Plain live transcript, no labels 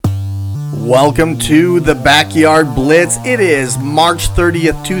Welcome to the Backyard Blitz. It is March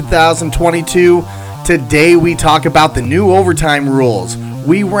 30th, 2022. Today we talk about the new overtime rules.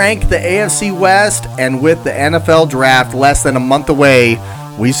 We rank the AFC West, and with the NFL draft less than a month away,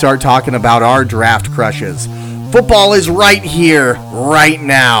 we start talking about our draft crushes. Football is right here, right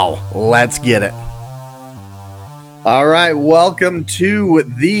now. Let's get it. All right, welcome to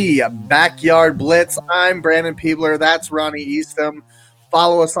the Backyard Blitz. I'm Brandon Peebler. That's Ronnie Eastham.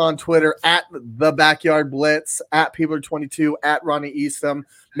 Follow us on Twitter at The Backyard Blitz, at Peebler22, at Ronnie Eastham.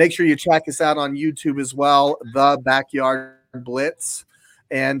 Make sure you check us out on YouTube as well, The Backyard Blitz.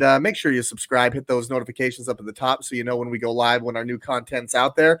 And make sure you subscribe, hit those notifications up at the top so you know when we go live, when our new content's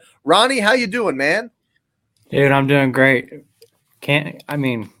out there. Ronnie, how you doing, man? Dude, I'm doing great. Get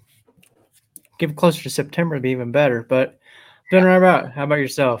closer to September to be even better, but doing right about. How about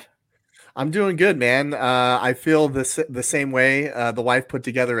yourself? I'm doing good, man. I feel the same way. The wife put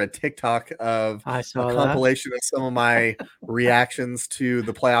together a TikTok of a compilation of some of my reactions to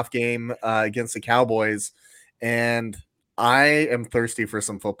the playoff game against the Cowboys, and I am thirsty for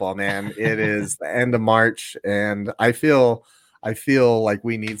some football, man. It is the end of March, and I feel like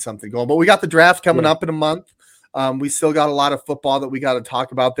we need something going. But we got the draft coming up in a month. We still got a lot of football that we got to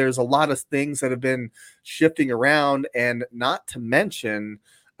talk about. There's a lot of things that have been shifting around, and not to mention –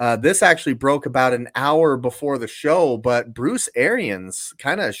 this actually broke about an hour before the show, but Bruce Arians,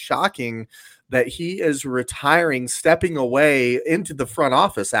 kind of shocking that he is retiring, stepping away into the front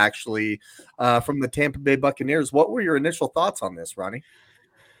office, actually, from the Tampa Bay Buccaneers. What were your initial thoughts on this, Ronnie?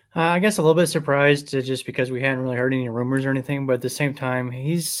 I guess a little bit surprised just because we hadn't really heard any rumors or anything, but at the same time,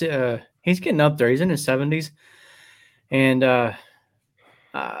 he's getting up there. He's in his 70s. And I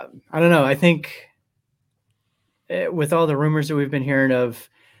don't know. I think with all the rumors that we've been hearing of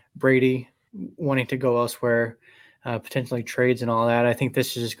Brady wanting to go elsewhere, potentially trades and all that, I think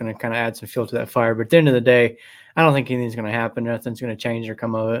this is just going to kind of add some fuel to that fire. But at the end of the day, I don't think anything's going to happen. Nothing's going to change or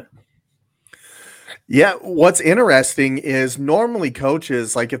come of it. Yeah, what's interesting is normally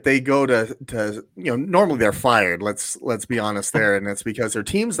coaches, like if they go to normally they're fired. Let's be honest there, and it's because their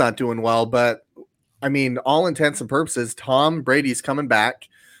team's not doing well. But I mean, all intents and purposes, Tom Brady's coming back.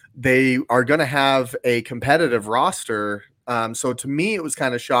 They are going to have a competitive roster. So to me, it was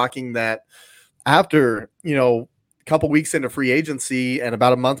kind of shocking that after, a couple weeks into free agency and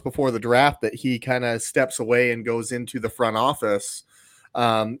about a month before the draft, that he kind of steps away and goes into the front office.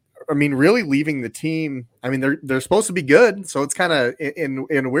 Really leaving the team. I mean, they're supposed to be good. So it's kind of in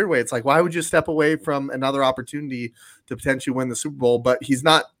a weird way. It's like, why would you step away from another opportunity to potentially win the Super Bowl? But he's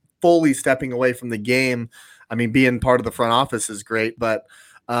not fully stepping away from the game. I mean, being part of the front office is great, but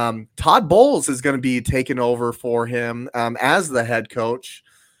Todd Bowles is going to be taking over for him as the head coach,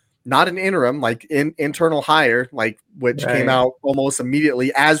 not an interim, like internal hire, which came out almost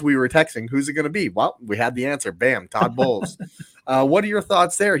immediately as we were texting. Who's it going to be? Well, we had the answer. Bam, Todd Bowles. What are your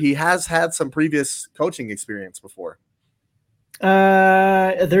thoughts there? He has had some previous coaching experience before.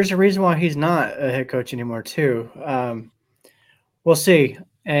 There's a reason why he's not a head coach anymore too. We'll see.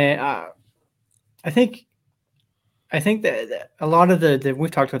 And I think that a lot of the we've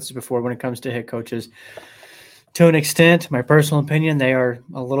talked about this before when it comes to head coaches, to an extent, my personal opinion, they are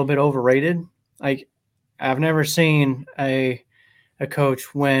a little bit overrated. Like, I've never seen a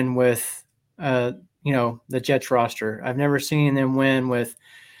coach win with the Jets roster. I've never seen them win with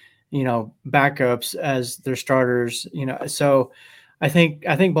backups as their starters. So I think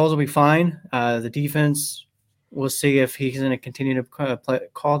Bowles will be fine. The defense, we'll see if he's going to continue to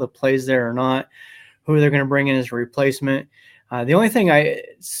call the plays there or not. Who they're going to bring in as a replacement. The only thing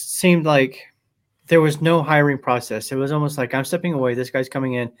seemed like there was no hiring process. It was almost like, I'm stepping away. This guy's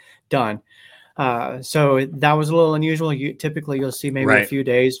coming in, done. So that was a little unusual. Typically you'll see maybe a few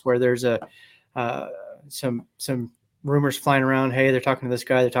days where there's some rumors flying around. Hey, they're talking to this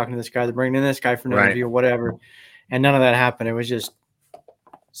guy. They're bringing in this guy for an interview or whatever. And none of that happened. It was just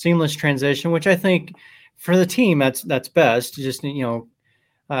seamless transition, which I think for the team, that's best. Just, the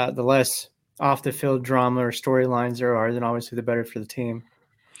less off the field drama or storylines there are, then obviously the better for the team.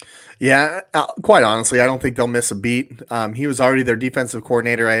 Yeah, quite honestly, I don't think they'll miss a beat. He was already their defensive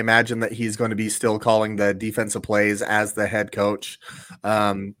coordinator. I imagine that he's going to be still calling the defensive plays as the head coach.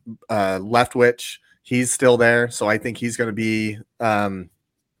 Leftwich, he's still there, so I think he's going to be calling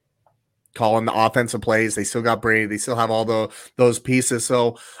the offensive plays. They still got Brady. They still have all those pieces.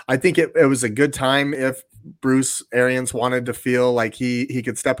 So I think it was a good time if Bruce Arians wanted to feel like he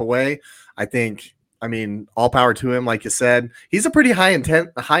could step away. I mean, all power to him. Like you said, he's a pretty high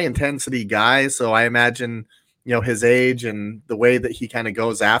intensity guy. So I imagine, his age and the way that he kind of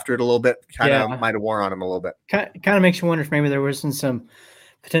goes after it a little bit might have wore on him a little bit. Kind of makes you wonder if maybe there wasn't some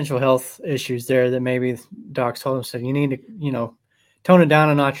potential health issues there that maybe docs told him, said, you need to, tone it down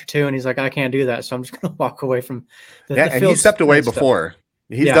a notch or two. And he's like, I can't do that. So I'm just going to walk away from Yeah, the and he field stepped away stuff. before.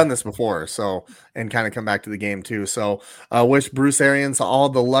 He's Yeah. done this before, so and kind of come back to the game too. So, wish Bruce Arians all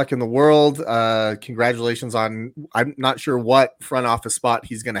the luck in the world. Congratulations on. I'm not sure what front office spot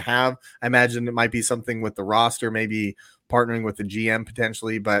he's going to have. I imagine it might be something with the roster, maybe partnering with the GM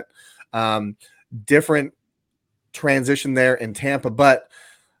potentially, but different transition there in Tampa. But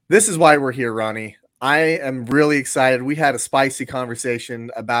this is why we're here, Ronnie. I am really excited. We had a spicy conversation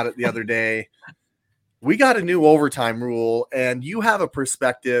about it the other day. We got a new overtime rule, and you have a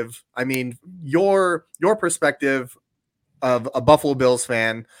perspective. I mean, your perspective of a Buffalo Bills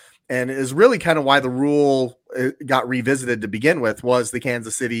fan, and is really kind of why the rule got revisited to begin with, was the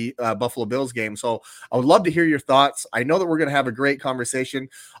Kansas City Buffalo Bills game. So I would love to hear your thoughts. I know that we're going to have a great conversation.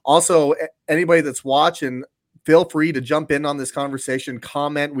 Also, anybody that's watching, feel free to jump in on this conversation,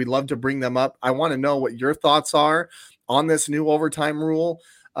 comment. We'd love to bring them up. I want to know what your thoughts are on this new overtime rule.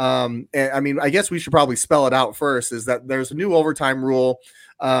 And I mean, I guess we should probably spell it out first, is that there's a new overtime rule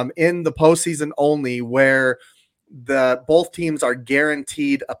in the postseason only, where both teams are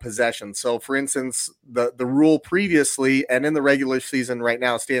guaranteed a possession. So for instance, the rule previously and in the regular season right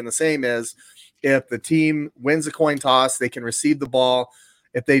now staying the same is, if the team wins a coin toss, they can receive the ball.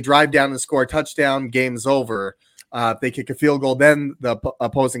 If they drive down and score a touchdown, game's over. If they kick a field goal, then the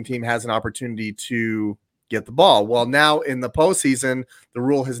opposing team has an opportunity to get the ball. Well, now in the postseason, the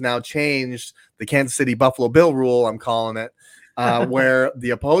rule has now changed. The Kansas City Buffalo Bill rule, I'm calling it, where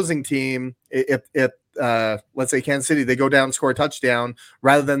the opposing team, if let's say Kansas City, they go down and score a touchdown,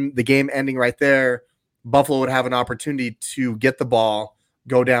 rather than the game ending right there, Buffalo would have an opportunity to get the ball,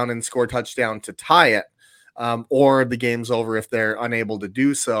 go down and score a touchdown to tie it, or the game's over if they're unable to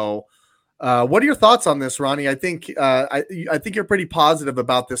do so. What are your thoughts on this, Ronnie? I think I think you're pretty positive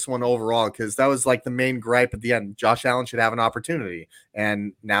about this one overall, because that was like the main gripe at the end. Josh Allen should have an opportunity,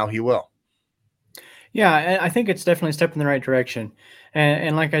 and now he will. Yeah, I think it's definitely a step in the right direction.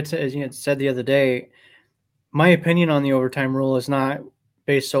 And like I said the other day, my opinion on the overtime rule is not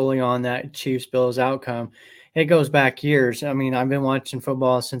based solely on that Chiefs-Bills outcome. It goes back years. I mean, I've been watching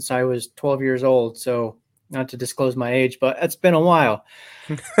football since I was 12 years old, so not to disclose my age, but it's been a while.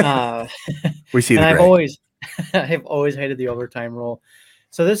 We see, and I've always hated the overtime rule.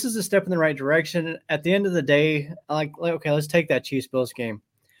 So this is a step in the right direction. At the end of the day, like okay, let's take that Chiefs-Bills game.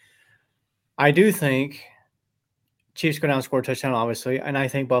 I do think Chiefs go down and score a touchdown, obviously, and I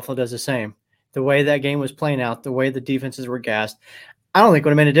think Buffalo does the same. The way that game was playing out, the way the defenses were gassed, I don't think it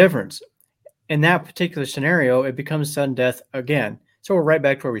would have made a difference. In that particular scenario, it becomes sudden death again. So we're right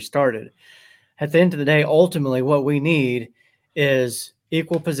back to where we started. At the end of the day, ultimately, what we need is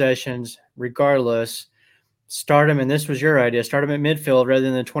equal possessions, regardless. Start them, and this was your idea, start them at midfield rather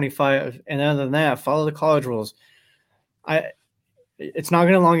than the 25. And other than that, follow the college rules. It's not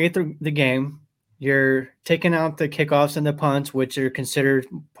going to elongate the game. You're taking out the kickoffs and the punts, which are considered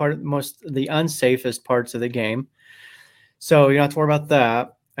the unsafest parts of the game. So you don't have to worry about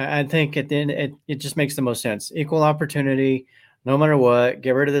that. I think at the end, it just makes the most sense. Equal opportunity, no matter what.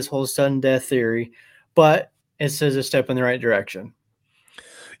 Get rid of this whole sudden death theory. But it says a step in the right direction.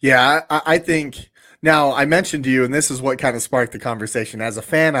 Yeah, I think now I mentioned to you, and this is what kind of sparked the conversation. As a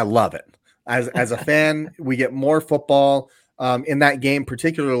fan, I love it. As a fan, we get more football. In that game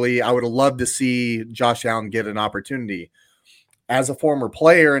particularly, I would have loved to see Josh Allen get an opportunity. As a former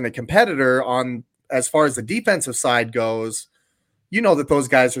player and a competitor, on as far as the defensive side goes, you know that those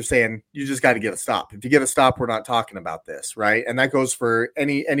guys are saying, you just got to get a stop. If you get a stop, we're not talking about this, right? And that goes for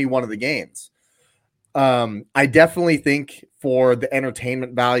any one of the games. I definitely think for the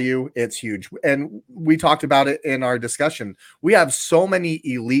entertainment value, it's huge. And we talked about it in our discussion. We have so many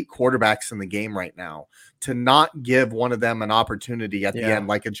elite quarterbacks in the game right now. To not give one of them an opportunity at the end,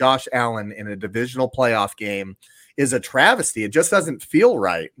 like a Josh Allen in a divisional playoff game, is a travesty. It just doesn't feel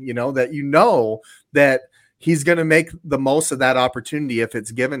right, that he's going to make the most of that opportunity if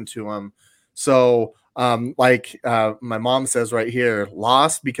it's given to him. So my mom says right here,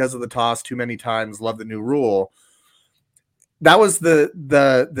 lost because of the toss too many times, love the new rule. That was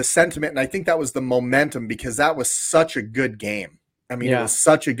the sentiment, and I think that was the momentum, because that was such a good game. I mean, It was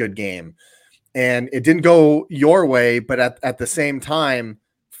such a good game. And it didn't go your way, but at the same time,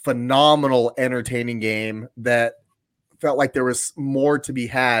 phenomenal, entertaining game that felt like there was more to be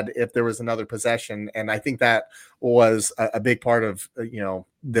had if there was another possession. And I think that was a big part of,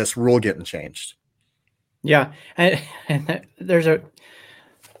 this rule getting changed. Yeah. And there's a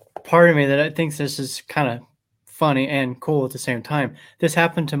part of me that I think this is kind of funny and cool at the same time. This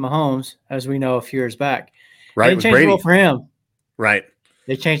happened to Mahomes, as we know, a few years back. Right. It changed the rule for him. Right.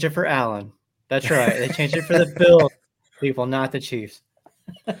 They changed it for Allen. That's right. They changed it for the Bills people, not the Chiefs.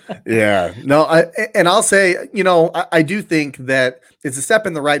 Yeah, no, and I'll say, I do think that it's a step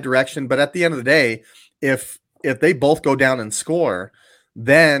in the right direction, but at the end of the day, if they both go down and score,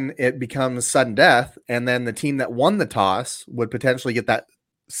 then it becomes sudden death, and then the team that won the toss would potentially get that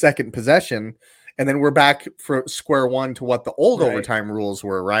second possession, and then we're back for square one to what the old Right. overtime rules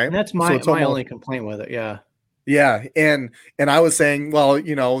were, right? And that's So my it's my almost only complaint with it. Yeah. yeah, and I was saying, well,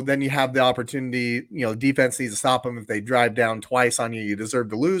 then you have the opportunity, defense needs to stop them if they drive down twice on you, you deserve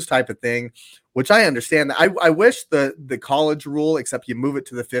to lose type of thing, which I understand. I wish the college rule, except you move it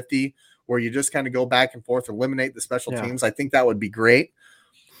to the 50, where you just kind of go back and forth, eliminate the special Yeah. teams. I think that would be great.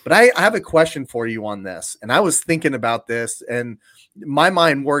 But I have a question for you on this, and I was thinking about this, and my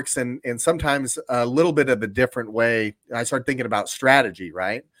mind works in sometimes a little bit of a different way. I started thinking about strategy,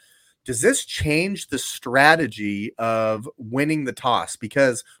 right? Does this change the strategy of winning the toss?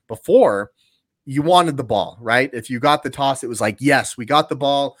 Because before you wanted the ball, right? If you got the toss, it was like, yes, we got the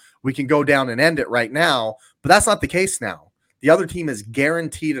ball. We can go down and end it right now. But that's not the case now. The other team is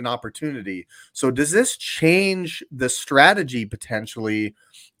guaranteed an opportunity. So does this change the strategy potentially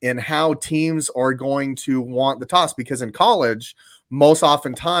in how teams are going to want the toss? Because in college, most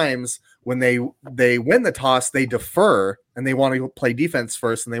oftentimes when they win the toss, they defer and they want to play defense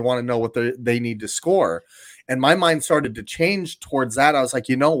first and they want to know what they need to score. And my mind started to change towards that. I was like,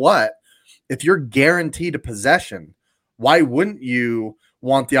 you know what? If you're guaranteed a possession, why wouldn't you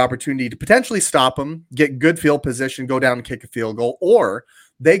want the opportunity to potentially stop them, get good field position, go down and kick a field goal, or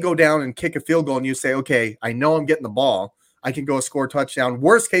they go down and kick a field goal and you say, okay, I know I'm getting the ball. I can go score a touchdown.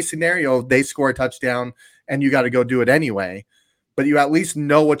 Worst case scenario, they score a touchdown and you got to go do it anyway. But you at least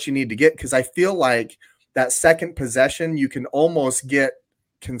know what you need to get, because I feel like that second possession, you can almost get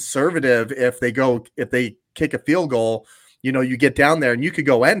conservative if they kick a field goal, you get down there and you could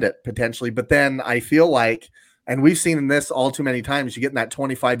go end it potentially. But then I feel like, and we've seen in this all too many times, you get in that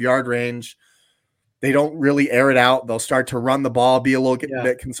 25-yard range, they don't really air it out. They'll start to run the ball, be a little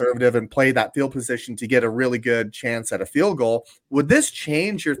bit conservative, and play that field position to get a really good chance at a field goal. Would this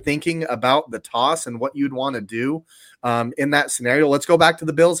change your thinking about the toss and what you'd want to do in that scenario? Let's go back to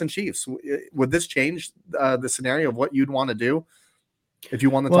the Bills and Chiefs. Would this change the scenario of what you'd want to do if you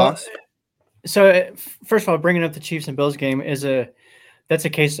won the toss? So first of all, bringing up the Chiefs and Bills game that's a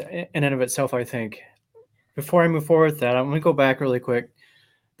case in and of itself, I think. Before I move forward with that, I'm going to go back really quick.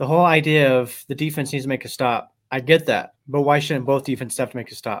 The whole idea of the defense needs to make a stop, I get that, but why shouldn't both defenses have to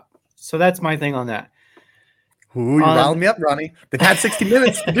make a stop? So that's my thing on that. Ooh, you riled me up, Ronnie. They've had 60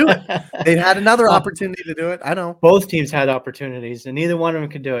 minutes to do it. They had another opportunity to do it. I know. Both teams had opportunities, and neither one of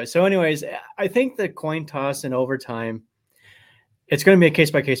them could do it. So anyways, I think the coin toss in overtime, it's going to be a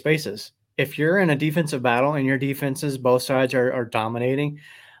case-by-case basis. If you're in a defensive battle and your defenses, both sides are dominating,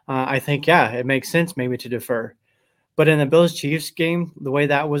 I think, it makes sense maybe to defer. But in the Bills-Chiefs game, the way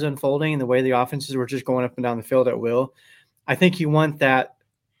that was unfolding and the way the offenses were just going up and down the field at will, I think you want that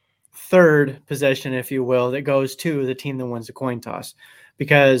third possession, if you will, that goes to the team that wins the coin toss.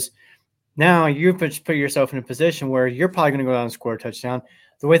 Because now you've put yourself in a position where you're probably going to go down and score a touchdown.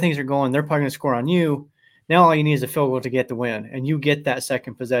 The way things are going, they're probably going to score on you. Now all you need is a field goal to get the win, and you get that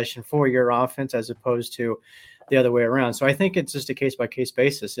second possession for your offense as opposed to the other way around. So I think it's just a case-by-case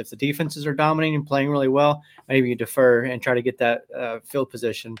basis. If the defenses are dominating and playing really well, maybe you defer and try to get that field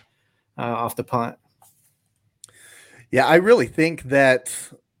position off the punt. Yeah, I really think that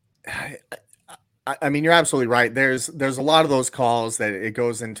I mean, you're absolutely right. There's a lot of those calls that it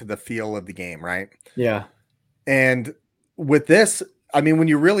goes into the feel of the game, right? Yeah. And with this, I mean, when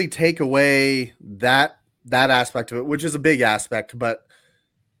you really take away that aspect of it, which is a big aspect, but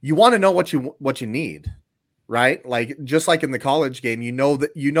you want to know what you need, right? Like just like in the college game, you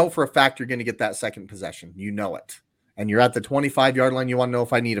know for a fact you're going to get that second possession. You know it. And you're at the 25-yard line. You want to know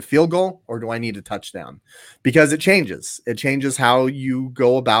if I need a field goal or do I need a touchdown? Because it changes. It changes how you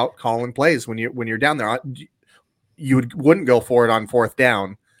go about calling plays when you're down there. You wouldn't go for it on fourth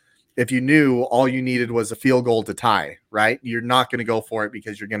down if you knew all you needed was a field goal to tie, right? You're not going to go for it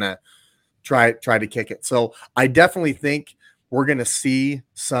because you're going to try to kick it. So I definitely think we're going to see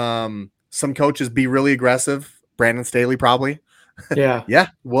some coaches be really aggressive. Brandon Staley probably. Yeah. Yeah.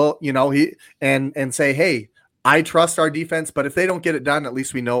 Well, he and say, hey, I trust our defense, but if they don't get it done, at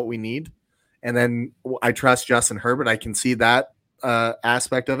least we know what we need. And then I trust Justin Herbert. I can see that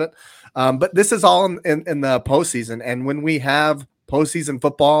aspect of it. But this is all in the postseason. And when we have postseason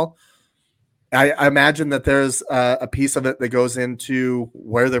football, I imagine that there's a piece of it that goes into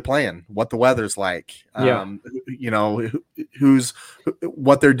where they're playing, what the weather's like, who's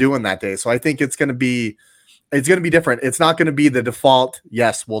what they're doing that day. So I think it's going to be It's going to be different. It's not going to be the default.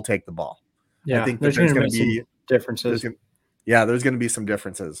 Yes, we'll take the ball. Yeah, I think that there's going to be differences. There's going to be some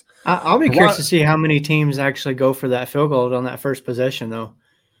differences. I'll be curious to see how many teams actually go for that field goal on that first possession, though.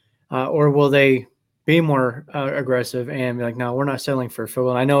 Or will they be more aggressive and be like, no, we're not settling for a field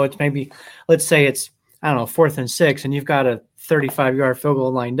goal? I know it's maybe, let's say it's, I don't know, 4th and 6, and you've got a 35-yard field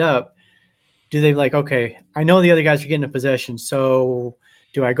goal lined up. Do they like, okay, I know the other guys are getting a possession, so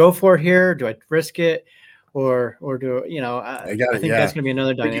do I go for it here? Do I risk it? Or do I think that's going to be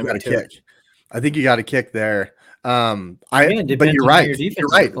another dynamic too. I think you got to kick there. But you're right. You're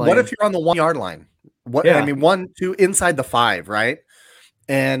right. What if you're on the 1-yard line? I mean, 1, 2 inside the 5, right?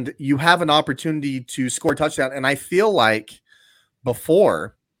 And you have an opportunity to score a touchdown. And I feel like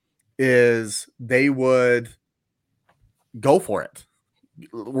before is they would go for it.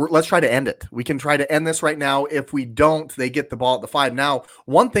 Let's try to end it. We can try to end this right now. If we don't, they get the ball at the 5. Now,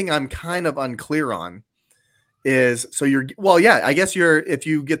 one thing I'm kind of unclear on is if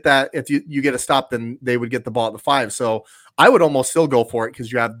you get a stop, then they would get the ball at the 5. So I would almost still go for it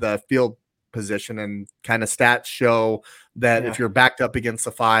because you have the field position and kind of stats show that if you're backed up against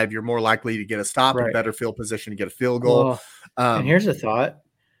the 5, you're more likely to get a stop and better field position to get a field goal. And here's a thought.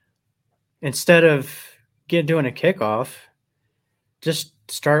 Instead of doing a kickoff, just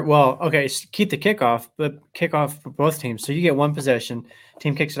keep the kickoff, but kick off for both teams. So you get one possession,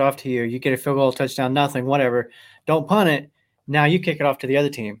 team kicks it off to you, you get a field goal, touchdown, nothing, whatever. Don't punt it. Now you kick it off to the other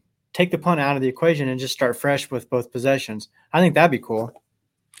team. Take the punt out of the equation and just start fresh with both possessions. I think that'd be cool.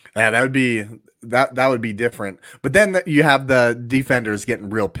 Yeah, that would be different. But then you have the defenders getting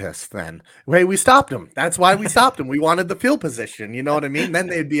real pissed then. Hey, we stopped them. That's why we stopped them. We wanted the field position. You know what I mean? Then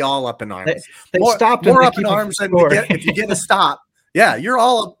they'd be all up in arms. They stopped more up in arms than if you get a stop. Yeah, you're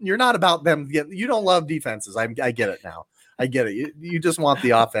not about them. You don't love defenses. I get it now. I get it. You just want the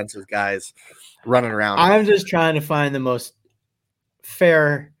offensive guys running around. I'm just trying to find the most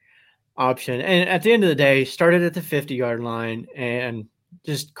fair option. And at the end of the day, started at the 50-yard line and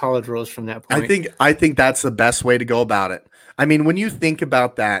just college rules from that point. I think that's the best way to go about it. I mean, when you think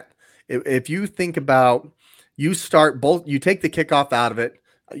about that, if you think about you take the kickoff out of it,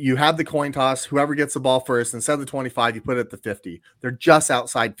 you have the coin toss, whoever gets the ball first, instead of the 25, you put it at the 50. They're just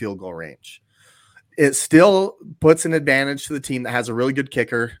outside field goal range. It still puts an advantage to the team that has a really good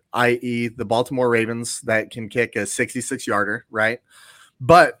kicker, i.e. the Baltimore Ravens that can kick a 66-yarder, right?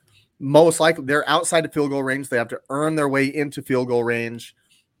 But most likely they're outside of field goal range. They have to earn their way into field goal range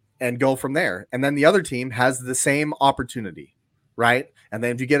and go from there. And then the other team has the same opportunity, right? And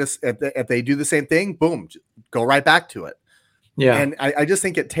then if they do the same thing, boom, go right back to it. Yeah. And I just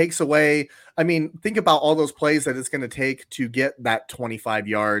think it takes away. I mean, think about all those plays that it's going to take to get that 25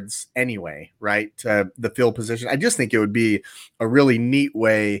 yards anyway, right? To the field position. I just think it would be a really neat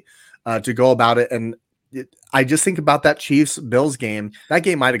way to go about it. And I just think about that Chiefs-Bills game. That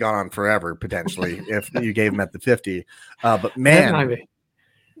game might have gone on forever, potentially, if you gave them at the 50. But man,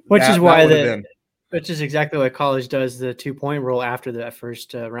 which is exactly what college does, the 2-point rule after that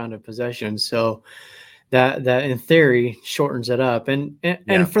first round of possession. So that in theory shortens it up. And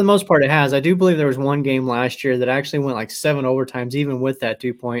for the most part it has. I do believe there was one game last year that actually went like 7 overtimes, even with that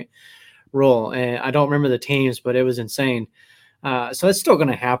 2-point rule. And I don't remember the teams, but it was insane. So it's still going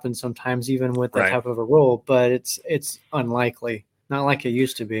to happen sometimes, even with that type of a rule, but it's unlikely, not like it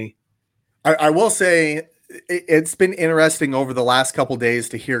used to be. I will say it's been interesting over the last couple of days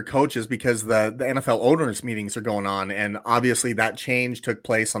to hear coaches, because the NFL owners meetings are going on. And obviously that change took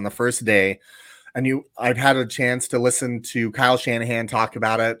place on the first day. And I've had a chance to listen to Kyle Shanahan talk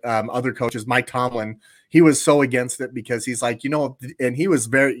about it. Other coaches, Mike Tomlin, he was so against it because he's like, and he's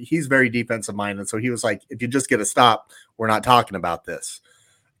very defensive minded. So he was like, if you just get a stop, we're not talking about this.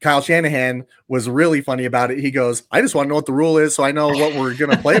 Kyle Shanahan was really funny about it. He goes, I just want to know what the rule is so I know what we're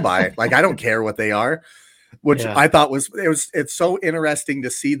going to play by. Like, I don't care what they are. Which I thought it's so interesting to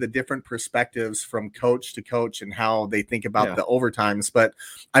see the different perspectives from coach to coach and how they think about the overtimes. But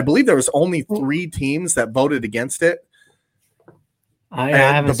I believe there was only 3 teams that voted against it. I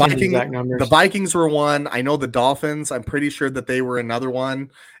haven't seen the exact numbers. The Vikings were one. I know the Dolphins, I'm pretty sure that they were another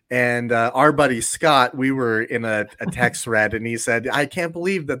one. And our buddy Scott, we were in a text thread, and he said, I can't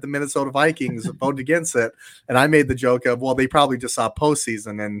believe that the Minnesota Vikings voted against it. And I made the joke of, well, they probably just saw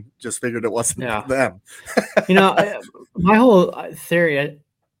postseason and just figured it wasn't them. My whole theory,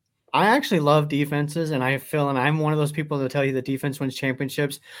 I actually love defenses, and I'm one of those people that tell you that defense wins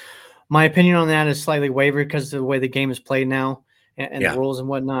championships. My opinion on that is slightly wavered because of the way the game is played now and the rules and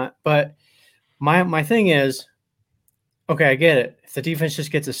whatnot. But my thing is, okay, I get it. If the defense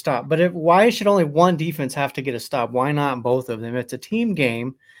just gets a stop, but why should only one defense have to get a stop? Why not both of them? It's a team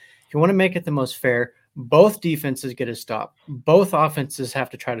game. If you want to make it the most fair, both defenses get a stop. Both offenses have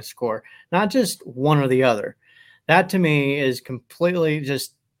to try to score, not just one or the other. That to me is completely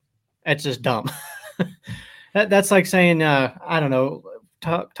it's just dumb. That's like saying, I don't know,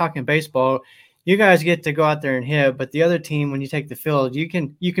 talking baseball, you guys get to go out there and hit, but the other team, when you take the field, you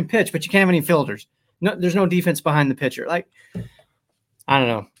can pitch, but you can't have any fielders. No, there's no defense behind the pitcher. Like, I don't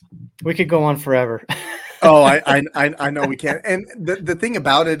know. We could go on forever. Oh, I know we can. And the thing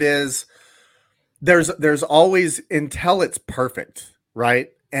about it is there's always, until it's perfect, right?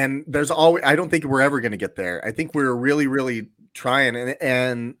 And there's always, I don't think we're ever going to get there. I think we're really, really trying.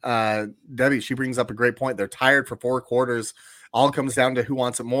 And Debbie, she brings up a great point. They're tired for 4 quarters. All comes down to who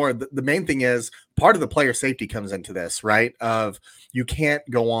wants it more. The main thing is part of the player safety comes into this, right? Of you can't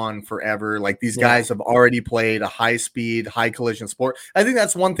go on forever. Like these guys have already played a high speed, high collision sport. I think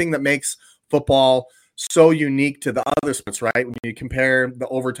that's one thing that makes football so unique to the other sports, right? When you compare the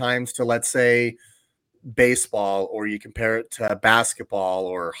overtimes to, let's say, baseball, or you compare it to basketball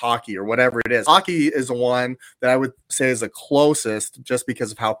or hockey or whatever it is. Hockey is the one that I would say is the closest, just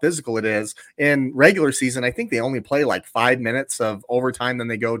because of how physical it is. In regular season, I think they only play like 5 minutes of overtime, then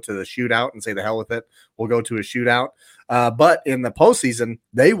they go to the shootout and say the hell with it, we'll go to a shootout. But in the postseason,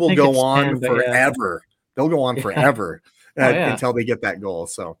 they will go on forever. They'll go on forever until they get that goal.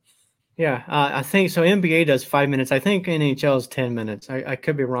 So yeah, I think so. NBA does 5 minutes. I think NHL is 10 minutes. I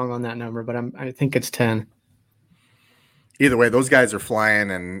could be wrong on that number, but I think it's 10. Either way, those guys are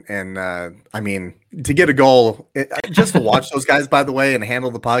flying, and I mean, to get a goal, just to watch those guys, by the way, and handle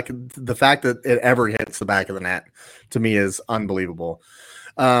the puck, the fact that it ever hits the back of the net, to me, is unbelievable.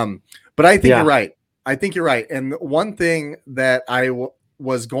 But I think you're right. I think you're right. And one thing that I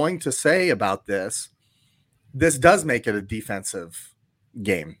was going to say about this does make it a defensive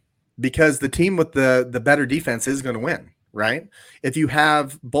game, because the team with the better defense is going to win, right? If you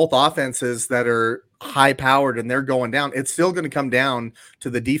have both offenses that are high powered and they're going down, it's still going to come down to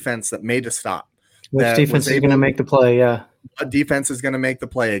the defense that made a stop. Which defense is going to make the play? Yeah. What defense is going to make the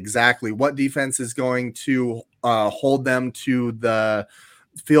play? Exactly. What defense is going to hold them to the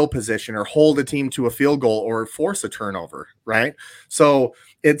field position, or hold a team to a field goal, or force a turnover, right? So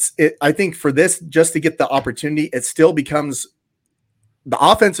I think for this, just to get the opportunity, it still becomes, the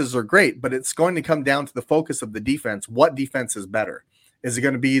offenses are great, but it's going to come down to the focus of the defense. What defense is better? Is it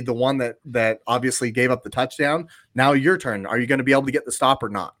going to be the one that obviously gave up the touchdown? Now your turn. Are you going to be able to get the stop or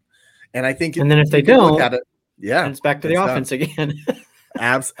not? And I think, and then if they don't, look at it, it's back to the offense again.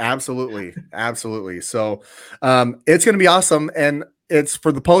 Absolutely. So it's going to be awesome, and it's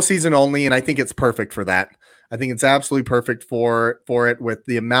for the postseason only. And I think it's perfect for that. I think it's absolutely perfect for it, with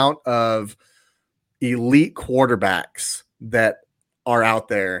the amount of elite quarterbacks that are out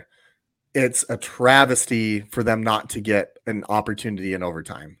there. It's a travesty for them not to get an opportunity in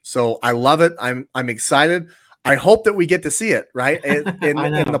overtime. So I love it. I'm excited. I hope that we get to see it, right? In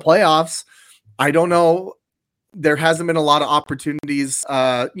the playoffs. I don't know. There hasn't been a lot of opportunities.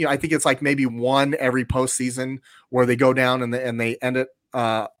 I think it's like maybe one every postseason where they go down and they end it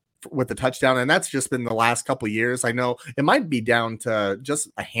with the touchdown. And that's just been the last couple of years. I know it might be down to just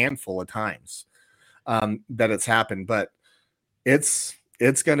a handful of times that it's happened, but it's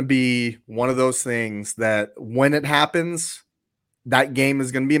going to be one of those things that when it happens, that game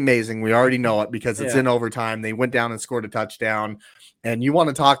is going to be amazing. We already know it because it's in overtime. They went down and scored a touchdown. And you want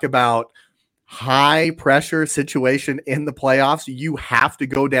to talk about high pressure situation in the playoffs, you have to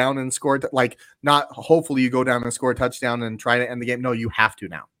go down and score. Not hopefully you go down and score a touchdown and try to end the game. No, you have to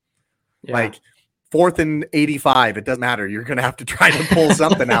now. Yeah. Like 4th and 85, it doesn't matter. You're going to have to try to pull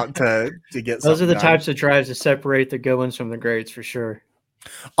something out to get those are the done. Types of drives that separate the good ones from the greats, for sure.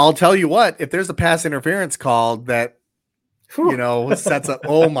 I'll tell you what, if there's a pass interference called that, sets up,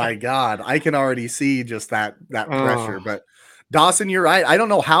 oh my God, I can already see just that pressure. But Dawson, you're right. I don't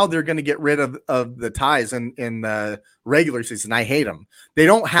know how they're going to get rid of the ties in the regular season. I hate them. They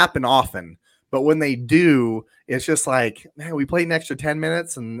don't happen often, but when they do, it's just like, man, we played an extra 10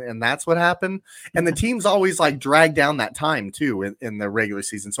 minutes and that's what happened. And the teams always like drag down that time too in the regular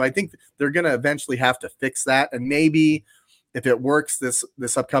season. So I think they're going to eventually have to fix that. And maybe if it works this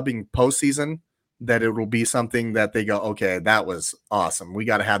upcoming postseason, that it will be something that they go, okay, that was awesome. We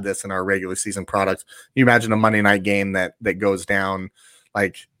got to have this in our regular season product. You imagine a Monday night game that goes down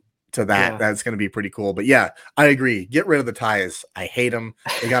like to that. Yeah. That's going to be pretty cool. But yeah, I agree. Get rid of the ties. I hate them.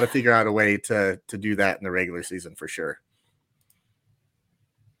 They got to figure out a way to do that in the regular season for sure.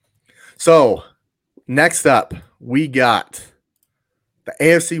 So next up, we got the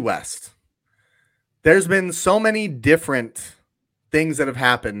AFC West. There's been so many different things that have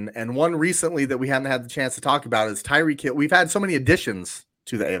happened, and one recently that we haven't had the chance to talk about is Tyreek Hill. We've had so many additions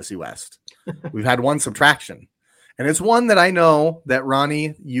to the AFC West. We've had one subtraction. And it's one that I know that,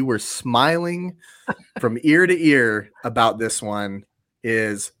 Ronnie, you were smiling from ear to ear about. This one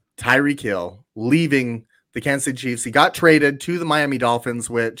is Tyreek Hill leaving the Kansas City Chiefs. He got traded to the Miami Dolphins,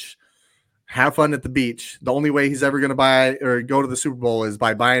 which, have fun at the beach. The only way he's ever going to buy or go to the Super Bowl is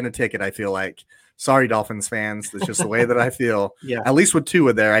by buying a ticket, I feel like. Sorry, Dolphins fans. That's just the way that I feel. Yeah. At least with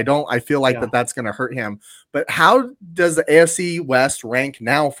Tua there. I feel like that's going to hurt him. But how does the AFC West rank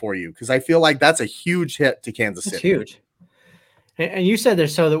now for you? Because I feel like that's a huge hit to Kansas City. It's huge. And you said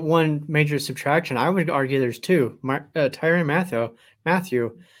there's that one major subtraction. I would argue there's two. Tyrann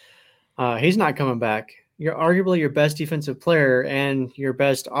Mathieu, he's not coming back. You're arguably your best defensive player and your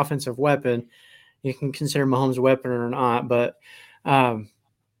best offensive weapon. You can consider Mahomes a weapon or not, but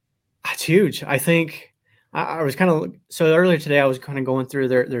it's huge. I think I was so earlier today I was kind of going through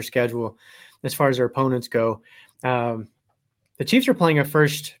their schedule as far as their opponents go. The Chiefs are playing a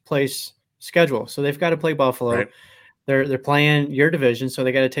first place schedule, so they've got to play Buffalo. Right. They're playing your division, so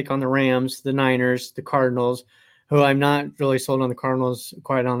they got to take on the Rams, the Niners, the Cardinals, who I'm not really sold on the Cardinals,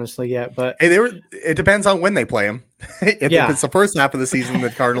 quite honestly, yet. But hey, it depends on when they play them. If it's the first half of the season, the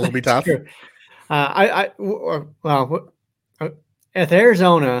Cardinals will be tough. At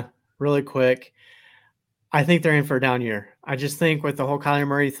Arizona, really quick, I think they're in for a down year. I just think with the whole Kyler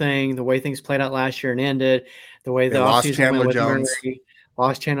Murray thing, the way things played out last year and ended, the way they lost Chandler Jones,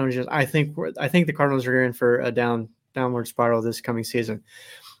 lost Chandler Jones. I think the Cardinals are in for a downward spiral this coming season.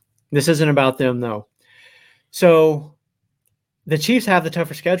 This isn't about them though. So the Chiefs have the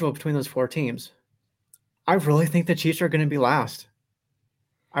tougher schedule between those four teams. I really think the Chiefs are going to be last.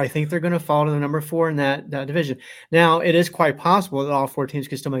 I think they're going to fall to the number 4 in that division. Now, it is quite possible that all 4 teams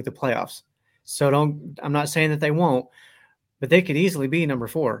can still make the playoffs. So I'm not saying that they won't, but they could easily be number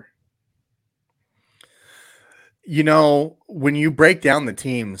 4. You know, when you break down the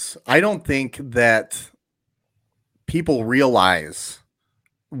teams, I don't think that people realize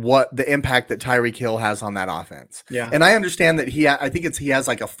what the impact that Tyreek Hill has on that offense. Yeah. And I understand that he has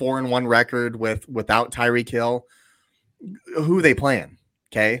like a 4-1 record without Tyreek Hill. Who they playing?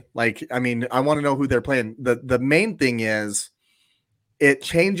 Okay. Like, I mean, I want to know who they're playing. The main thing is it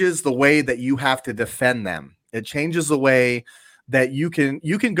changes the way that you have to defend them. It changes the way that you can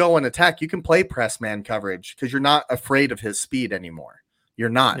go and attack. You can play press man coverage because you're not afraid of his speed anymore. You're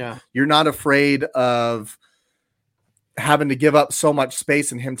not. Yeah. You're not afraid of having to give up so much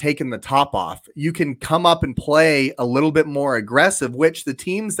space and him taking the top off. You can come up and play a little bit more aggressive, which the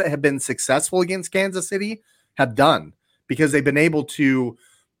teams that have been successful against Kansas City have done because they've been able to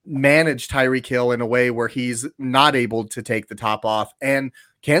manage Tyreek Hill in a way where he's not able to take the top off. And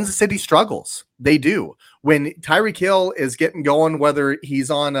Kansas City struggles. They do. When Tyreek Hill is getting going, whether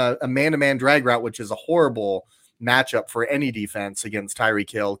he's on a man-to-man drag route, which is a horrible matchup for any defense against Tyreek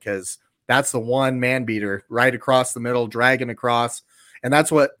Hill, because that's the one man beater right across the middle, dragging across. And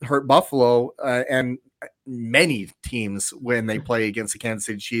that's what hurt Buffalo and many teams when they play against the Kansas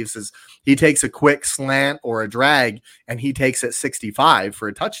City Chiefs is he takes a quick slant or a drag and he takes it 65 for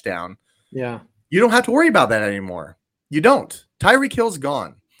a touchdown. Yeah. You don't have to worry about that anymore. You don't. Tyreek Hill's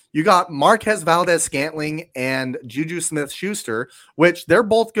gone. You got Marquez Valdez-Scantling and Juju Smith-Schuster, which they're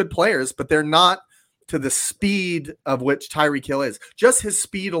both good players, but they're not to the speed of which Tyreek Hill is. Just his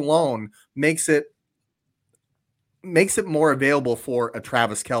speed alone makes it more available for a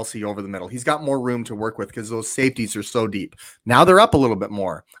Travis Kelce over the middle. He's got more room to work with because those safeties are so deep. Now they're up a little bit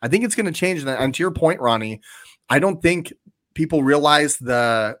more. I think it's going to change that. And to your point, Ronnie, I don't think people realize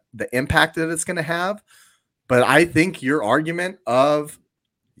the impact that it's going to have. But I think your argument of,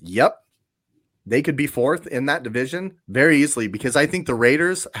 yep, they could be 4th in that division very easily because I think the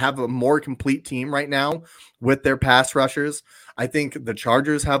Raiders have a more complete team right now with their pass rushers. I think the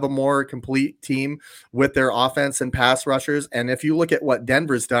Chargers have a more complete team with their offense and pass rushers. And if you look at what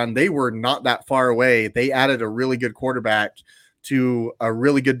Denver's done, they were not that far away. They added a really good quarterback to a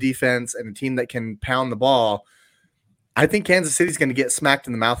really good defense and a team that can pound the ball. I think Kansas City's going to get smacked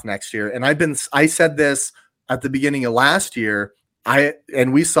in the mouth next year. And I said this at the beginning of last year.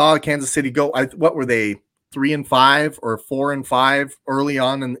 We saw Kansas City go. What were they? 3-5 or 4-5 early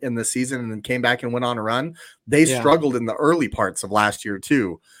on in the season, and then came back and went on a run. They struggled in the early parts of last year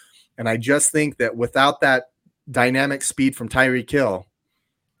too, and I just think that without that dynamic speed from Tyreek Hill,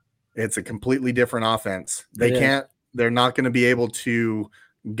 it's a completely different offense. They're not going to be able to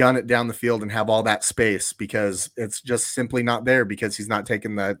gun it down the field and have all that space because it's just simply not there because he's not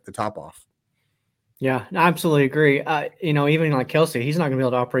taking the top off. Yeah, I absolutely agree. Even like Kelce, he's not going to be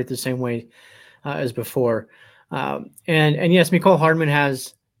able to operate the same way as before. And yes, Mecole Hardman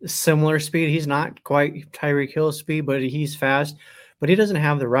has similar speed. He's not quite Tyreek Hill's speed, but he's fast. But he doesn't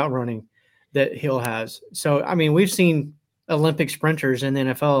have the route running that Hill has. So, I mean, we've seen Olympic sprinters in the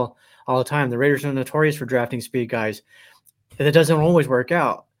NFL all the time. The Raiders are notorious for drafting speed guys. That doesn't always work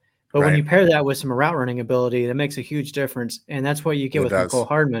out. But when Right. you pair that with some route running ability, that makes a huge difference. And that's what you get It with does. McCole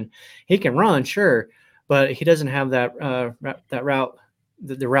Hardman. He can run, sure, but he doesn't have that that route,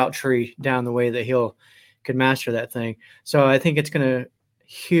 the route tree down the way that Hill could master that thing. So I think it's going to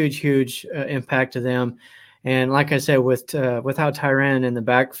huge impact to them. And like I said, without Tyrann in the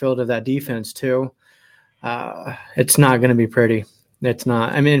backfield of that defense too, it's not going to be pretty. It's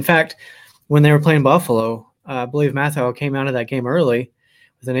not. I mean, in fact, when they were playing Buffalo, I believe Matthew came out of that game early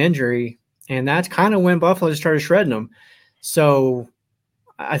with an injury, and that's kind of when Buffalo just started shredding them. So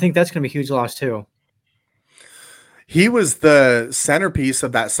I think that's going to be a huge loss too. He was the centerpiece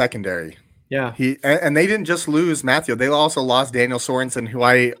of that secondary. Yeah. And they didn't just lose Matthew. They also lost Daniel Sorensen, who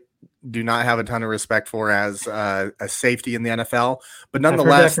I do not have a ton of respect for as a safety in the NFL. But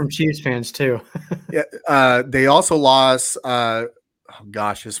nonetheless, I've heard that from Chiefs fans too. they also lost,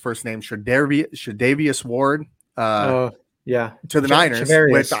 his first name, Shadavius Ward. Yeah. To the Niners,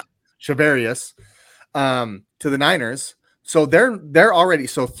 with Shavarius, to the Niners. So they're already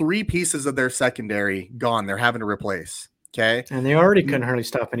 3 pieces of their secondary gone. They're having to replace. Okay. And they already couldn't hardly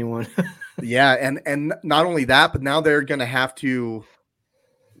stop anyone. Yeah. And not only that, but now they're going to have to,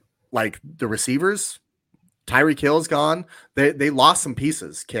 like, the receivers, Tyreek Hill's gone. They lost some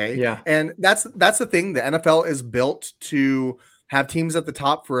pieces. Okay. Yeah. And that's the thing. The NFL is built to have teams at the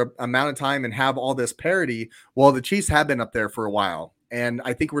top for an amount of time and have all this parity. Well, the Chiefs have been up there for a while. And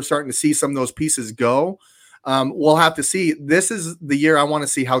I think we're starting to see some of those pieces go. We'll have to see. This is the year I want to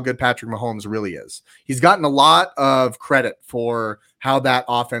see how good Patrick Mahomes really is. He's gotten a lot of credit for how that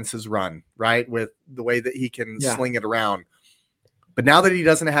offense is run, right? With the way that he can sling it around. But now that he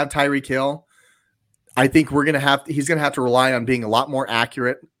doesn't have Tyreek Hill, I think he's going to have to rely on being a lot more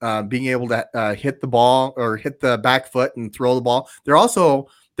accurate, being able to hit the ball or hit the back foot and throw the ball. They're also,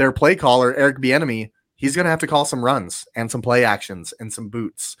 their play caller, Eric Bieniemy, he's going to have to call some runs and some play actions and some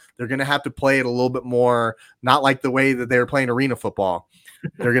boots. They're going to have to play it a little bit more, not like the way that they were playing arena football.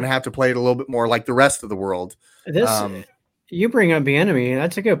 They're going to have to play it a little bit more like the rest of the world. You bring up Bieniemy,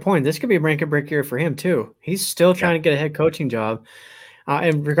 that's a good point. This could be a break year for him too. He's still trying to get a head coaching job.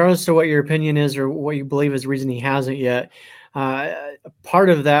 And regardless of what your opinion is or what you believe is the reason he hasn't yet, part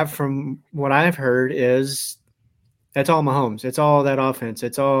of that from what I've heard is that's all Mahomes. It's all that offense.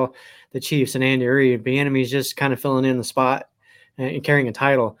 It's all the Chiefs and Andy Reid. Bieniemy's just kind of filling in the spot and carrying a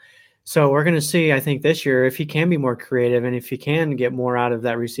title. So we're going to see, I think, this year if he can be more creative and if he can get more out of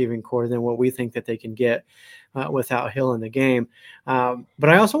that receiving core than what we think that they can get without Hill in the game. But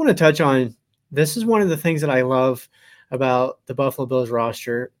I also want to touch on, this is one of the things that I love about the Buffalo Bills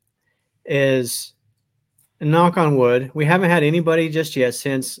roster is, knock on wood, we haven't had anybody just yet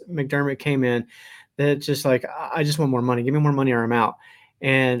since McDermott came in that just like, I just want more money. Give me more money or I'm out.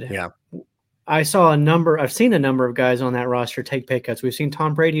 And I've seen a number of guys on that roster take pay cuts. We've seen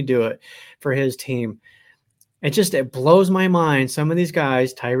Tom Brady do it for his team. It blows my mind. Some of these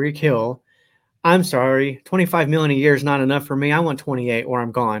guys, Tyreek Hill, I'm sorry, $25 million a year is not enough for me. I want 28 or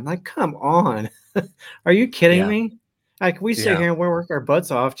I'm gone. Like, come on. Are you kidding me? Like, we sit here and we work our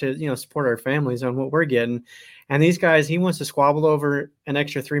butts off to, support our families on what we're getting. And these guys, he wants to squabble over an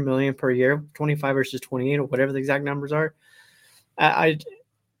extra $3 million per year, 25 versus 28 or whatever the exact numbers are. I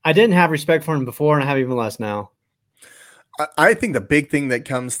didn't have respect for him before, and I have even less now. I think the big thing that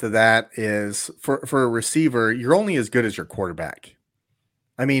comes to that is for a receiver, you're only as good as your quarterback.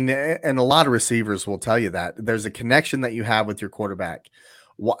 I mean, and a lot of receivers will tell you that there's a connection that you have with your quarterback.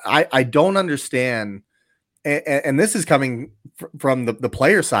 I don't understand. And this is coming from the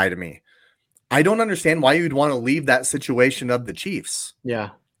player side of me. I don't understand why you'd want to leave that situation of the Chiefs. Yeah.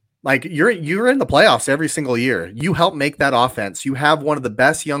 Like, you're in the playoffs every single year. You help make that offense. You have one of the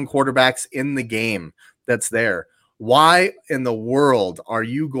best young quarterbacks in the game that's there. Why in the world are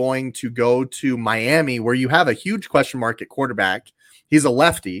you going to go to Miami, where you have a huge question mark at quarterback? He's a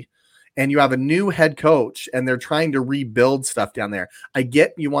lefty, and you have a new head coach, and they're trying to rebuild stuff down there. I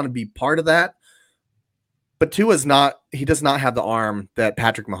get you want to be part of that, but he does not have the arm that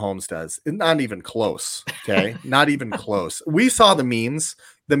Patrick Mahomes does. Not even close. Okay. Not even close. We saw the memes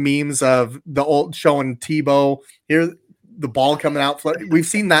of the old showing Tebow here, the ball coming out. We've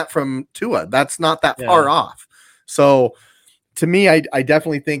seen that from Tua. That's not that far off. So to me, I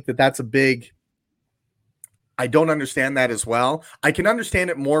definitely think that that's a big, I don't understand that as well. I can understand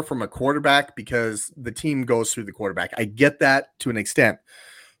it more from a quarterback because the team goes through the quarterback. I get that to an extent.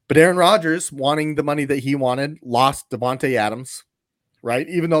 But Aaron Rodgers, wanting the money that he wanted, lost Devontae Adams, right?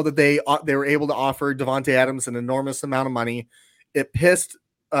 Even though that they were able to offer Devontae Adams an enormous amount of money, it pissed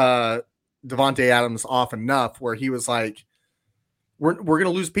Davante Adams off enough where he was like, we're going to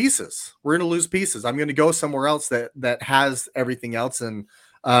lose pieces. We're going to lose pieces. I'm going to go somewhere else that has everything else. And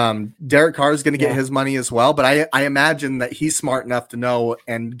Derek Carr is going to get his money as well. But I imagine that he's smart enough to know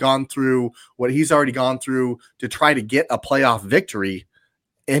and gone through what he's already gone through to try to get a playoff victory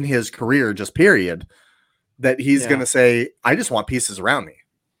in his career, just period, that he's going to say, I just want pieces around me.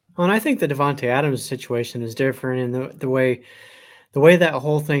 Well, and I think the Davante Adams situation is different in the way that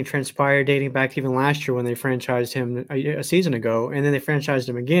whole thing transpired, dating back to even last year when they franchised him a season ago, and then they franchised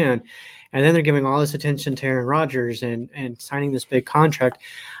him again, and then they're giving all this attention to Aaron Rodgers and signing this big contract.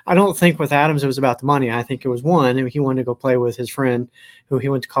 I don't think with Adams it was about the money. I think it was one, he wanted to go play with his friend who he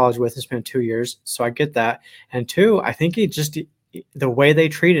went to college with and spent 2 years, so I get that. And two, I think the way they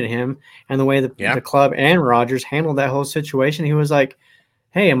treated him and the way the club and Rodgers handled that whole situation, he was like,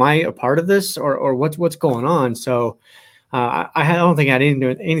 hey, am I a part of this or what's going on? So I don't think it had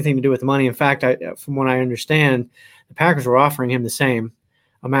anything to do with the money. In fact, from what I understand, the Packers were offering him the same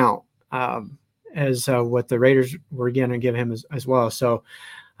amount as what the Raiders were going to give him as well. So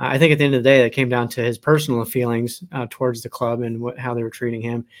I think at the end of the day, it came down to his personal feelings towards the club and how they were treating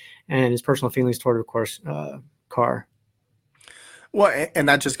him, and his personal feelings toward, of course, Carr. Well, and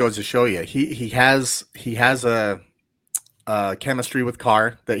that just goes to show you he has a chemistry with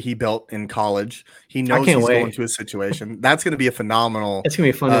Carr that he built in college. He knows he's going to a situation. That's going to be a phenomenal it's gonna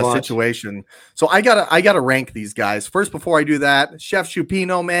be a fun situation. So I gotta rank these guys. First, before I do that, Chef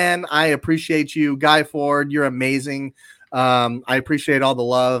Chupino, man, I appreciate you. Guy Ford, you're amazing. I appreciate all the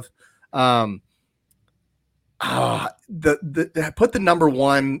love. Put the number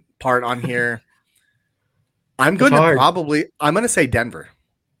one part on here. I'm going to say Denver.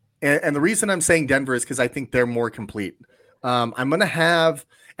 And the reason I'm saying Denver is because I think they're more complete. I'm going to have,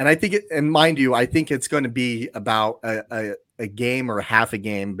 and I think and mind you, I think it's going to be about a game or a half a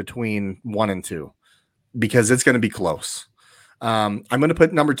game between 1 and 2, because it's going to be close. I'm going to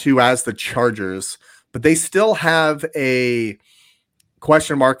put number 2 as the Chargers, but they still have a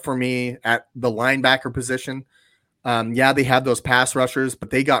question mark for me at the linebacker position. They have those pass rushers, but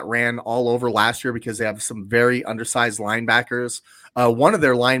they got ran all over last year because they have some very undersized linebackers. One of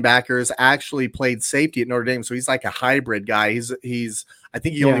their linebackers actually played safety at Notre Dame, so he's like a hybrid guy. He's I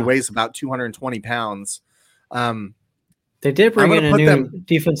think he only weighs about 220 pounds. They did bring in a new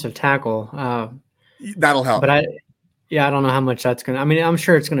defensive tackle. That'll help. But I don't know how much that's going to – I mean, I'm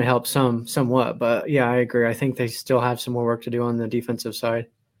sure it's going to help somewhat. But, yeah, I agree. I think they still have some more work to do on the defensive side.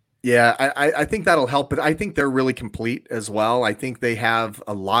 Yeah, I think that'll help, but I think they're really complete as well. I think they have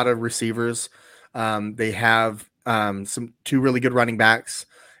a lot of receivers. They have 2 really good running backs,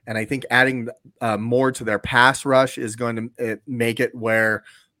 and I think adding more to their pass rush is going to make it where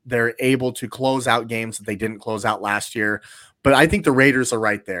they're able to close out games that they didn't close out last year. But I think the Raiders are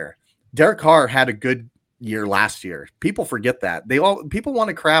right there. Derek Carr had a good year last year. People forget that. People want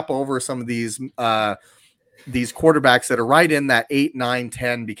to crap over some of these quarterbacks that are right in that 8, 9,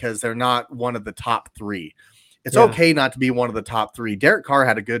 10 because they're not one of the top 3. It's okay not to be one of the top 3. Derek Carr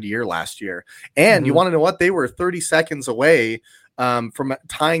had a good year last year. And you want to know what? They were 30 seconds away from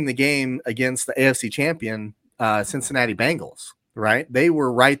tying the game against the AFC champion Cincinnati Bengals, right? They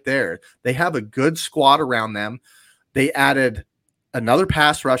were right there. They have a good squad around them. They added another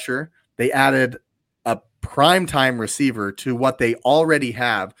pass rusher. They added a primetime receiver to what they already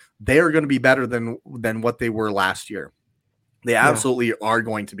have. They are going to be better than what they were last year. They absolutely are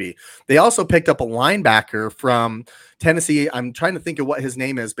going to be. They also picked up a linebacker from Tennessee. I'm trying to think of what his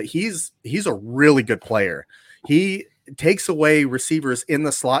name is, but he's a really good player. He takes away receivers in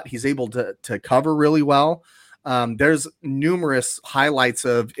the slot. He's able to cover really well. There's numerous highlights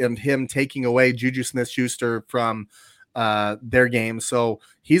of him taking away Juju Smith-Schuster from their game. So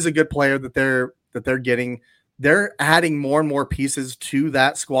he's a good player that they're getting. They're adding more and more pieces to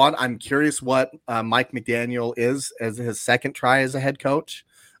that squad. I'm curious what Mike McDaniel is as his second try as a head coach,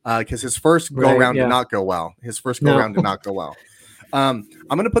 because his first go-around did not go well. I'm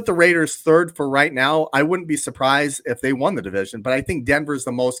going to put the Raiders 3rd for right now. I wouldn't be surprised if they won the division, but I think Denver's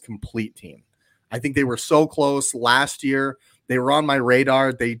the most complete team. I think they were so close last year. They were on my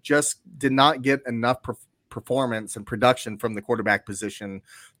radar. They just did not get enough performance and production from the quarterback position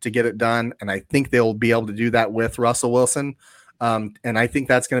to get it done. And I think they'll be able to do that with Russell Wilson. And I think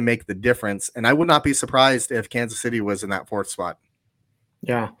that's going to make the difference. And I would not be surprised if Kansas City was in that 4th spot.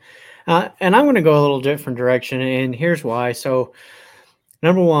 Yeah. And I'm going to go a little different direction. And here's why. So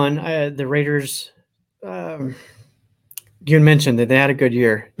number one, the Raiders, you mentioned that they had a good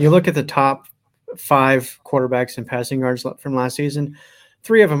year. You look at the top 5 quarterbacks in passing yards from last season,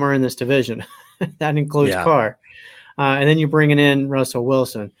 3 of them are in this division. That includes Carr. And then you're bringing in Russell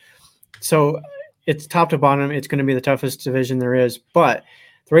Wilson. So it's top to bottom. It's going to be the toughest division there is. But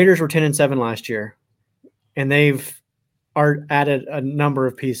the Raiders were 10-7 last year, and they've added a number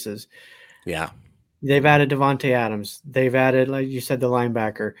of pieces. Yeah. They've added Devontae Adams. They've added, like you said, the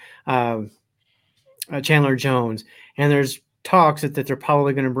linebacker, Chandler Jones. And there's talks that they're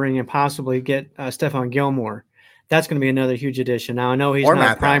probably going to bring and possibly get Stephon Gilmore. That's going to be another huge addition. Now, I know he's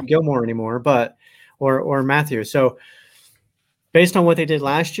not prime Gilmore anymore, but or Matthew. So based on what they did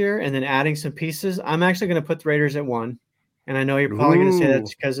last year and then adding some pieces, I'm actually going to put the Raiders at 1. And I know you're probably going to say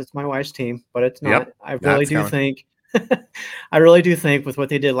that's because it's my wife's team, but it's not. Yep, I really do think I really do think with what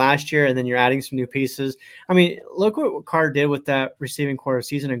they did last year and then you're adding some new pieces. I mean, look what Carr did with that receiving core a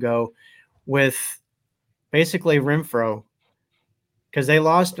season ago with basically Renfro, because they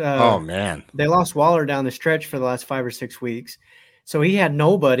lost they lost Waller down the stretch for the last 5 or 6 weeks. So he had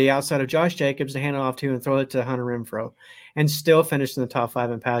nobody outside of Josh Jacobs to hand it off to and throw it to Hunter Renfro, and still finished in the top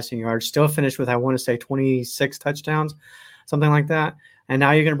 5 in passing yards, still finished with, I want to say, 26 touchdowns, something like that. And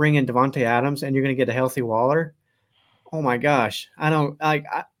now you're going to bring in Devontae Adams and you're going to get a healthy Waller. Oh my gosh.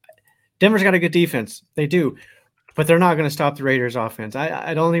 Denver's got a good defense. They do, but they're not going to stop the Raiders offense.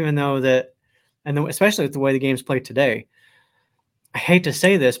 I don't even know that. And especially with the way the game's played today, I hate to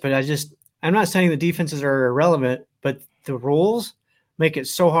say this, but I'm not saying the defenses are irrelevant, but the rules make it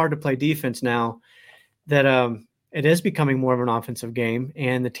so hard to play defense now that it is becoming more of an offensive game.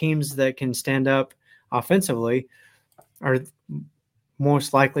 And the teams that can stand up offensively are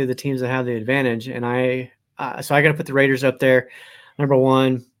most likely the teams that have the advantage. And so I got to put the Raiders up there, number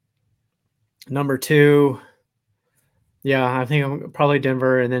 1. Number 2, yeah, I think I'm probably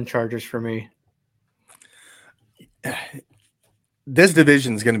Denver and then Chargers for me. This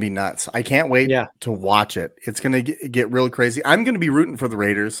division is going to be nuts. I can't wait to watch it. It's going to get really crazy. I'm going to be rooting for the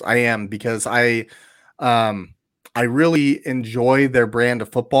Raiders. I am, because I really enjoy their brand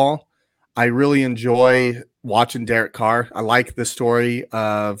of football. I really enjoy watching Derek Carr. I like the story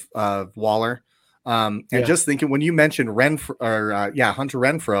of Waller. Just thinking, when you mentioned Hunter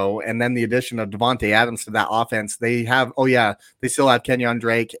Renfro, and then the addition of Devontae Adams to that offense, they still have Kenyon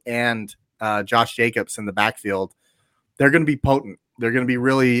Drake and Josh Jacobs in the backfield. They're going to be potent. They're going to be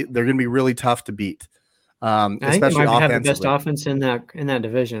really tough to beat. Especially I think they might have the best offense in that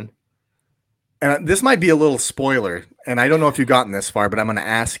division. And this might be a little spoiler, and I don't know if you've gotten this far, but I'm going to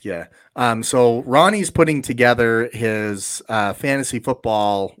ask you. So Ronnie's putting together his fantasy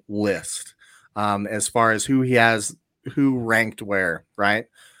football list as far as who ranked where, right?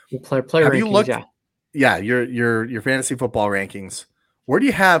 Player rankings, you looked, your fantasy football rankings. Where do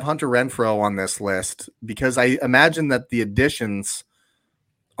you have Hunter Renfro on this list? Because I imagine that the additions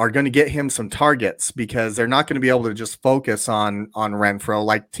are going to get him some targets, because they're not going to be able to just focus on Renfro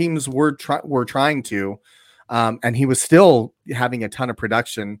like teams were trying to, and he was still having a ton of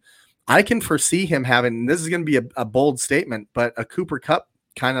production. I can foresee him having, this is going to be a bold statement, but a Cooper Kupp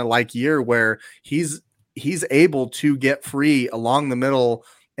kind of like year where he's able to get free along the middle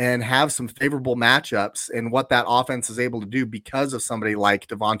and have some favorable matchups, and what that offense is able to do because of somebody like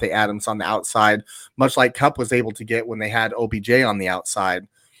Devontae Adams on the outside, much like Kupp was able to get when they had OBJ on the outside.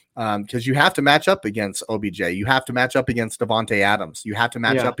 Because you have to match up against OBJ. You have to match up against Devontae Adams. You have to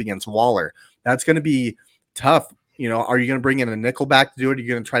match up against Waller. That's going to be tough. Are you going to bring in a nickel back to do it? Are you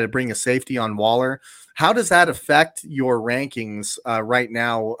going to try to bring a safety on Waller? How does that affect your rankings right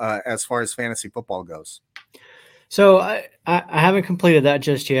now as far as fantasy football goes? So I haven't completed that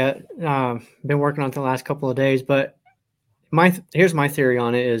just yet. Been working on it the last couple of days, but here's my theory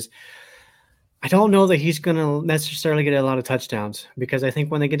on it is I don't know that he's going to necessarily get a lot of touchdowns, because I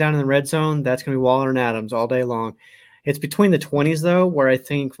think when they get down in the red zone, that's going to be Waller and Adams all day long. It's between the 20s, though, where I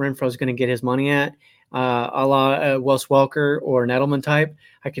think Renfro is going to get his money at, a la Wes Welker or Nettleman type.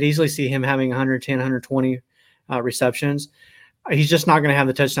 I could easily see him having 110, 120 receptions. He's just not going to have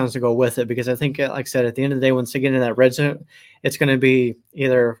the touchdowns to go with it, because I think, like I said, at the end of the day, once they get into that red zone, it's going to be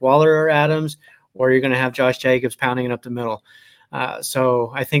either Waller or Adams, or you're going to have Josh Jacobs pounding it up the middle.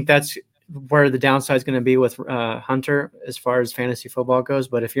 So I think that's where the downside is going to be with Hunter as far as fantasy football goes.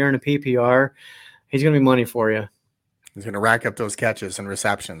 But if you're in a PPR, he's going to be money for you. He's going to rack up those catches and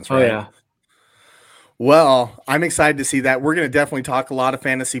receptions, right? Oh, yeah. Well, I'm excited to see that. We're going to definitely talk a lot of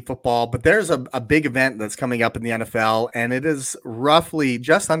fantasy football, but there's a big event that's coming up in the NFL, and it is roughly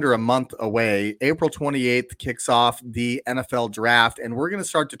just under a month away. April 28th kicks off the NFL draft, and we're going to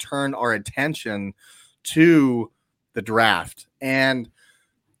start to turn our attention to the draft. And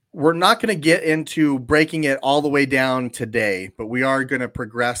we're not going to get into breaking it all the way down today, but we are going to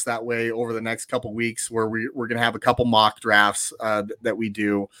progress that way over the next couple weeks, where we're going to have a couple mock drafts that we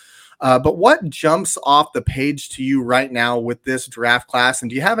do. But what jumps off the page to you right now with this draft class? And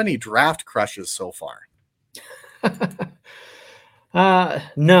do you have any draft crushes so far?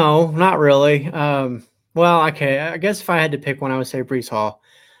 No, not really. Well, okay. I guess if I had to pick one, I would say Brees Hall.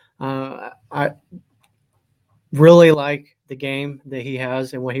 I really like the game that he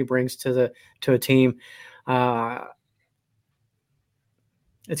has and what he brings to a team.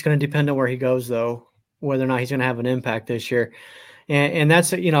 It's going to depend on where he goes, though, whether or not he's going to have an impact this year. And that's,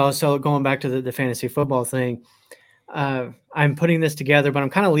 so going back to the fantasy football thing, I'm putting this together, but I'm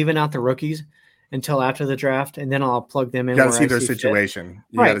kind of leaving out the rookies until after the draft, and then I'll plug them in. You got to where see I their see situation. Fit.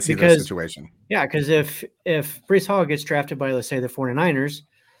 You got to see their situation. Yeah, because if Brees Hall gets drafted by, let's say, the 49ers,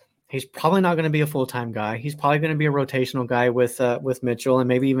 he's probably not going to be a full-time guy. He's probably going to be a rotational guy with Mitchell and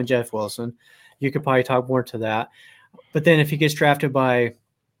maybe even Jeff Wilson. You could probably talk more to that. But then if he gets drafted by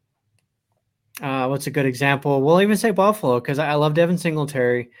what's a good example? We'll even say Buffalo, because I love Devin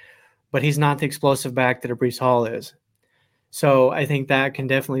Singletary, but he's not the explosive back that a Brees Hall is. So I think that can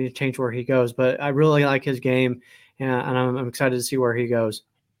definitely change where he goes. But I really like his game, and I'm excited to see where he goes.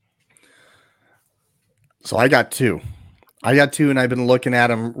 So I got two, and I've been looking at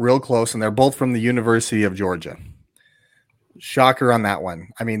them real close, and they're both from the University of Georgia. Shocker on that one.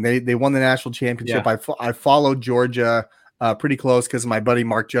 I mean, they won the national championship. Yeah. I followed Georgia pretty close because my buddy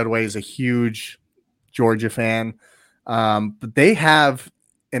Mark Judway is a huge Georgia fan. But they have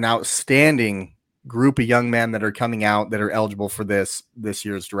an outstanding group of young men that are coming out that are eligible for this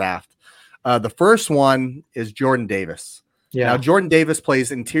year's draft. The first one is Jordan Davis. Yeah. Now, Jordan Davis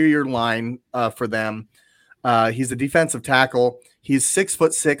plays interior line for them. He's a defensive tackle. He's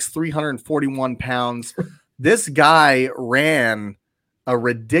 6'6", 341 pounds. This guy ran a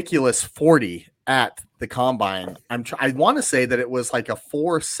ridiculous 40 at the combine. I want to say that it was like a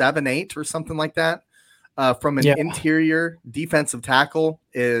 4.78 or something like that. From an interior defensive tackle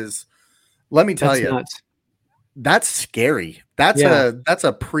is, let me tell you, nuts. That's scary. That's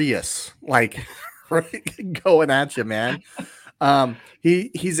a Prius, like going at you, man.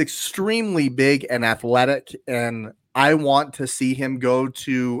 He's extremely big and athletic, and I want to see him go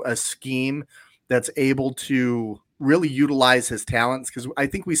to a scheme that's able to really utilize his talents, because I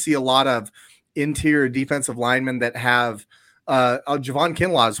think we see a lot of interior defensive linemen that have Javon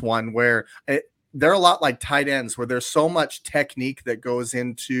Kinlaw's one where they're a lot like tight ends, where there's so much technique that goes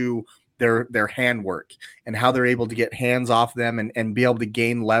into their handwork and how they're able to get hands off them and be able to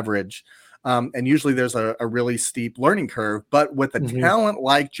gain leverage. And usually there's a really steep learning curve, but with a talent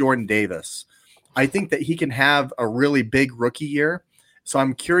like Jordan Davis, I think that he can have a really big rookie year. So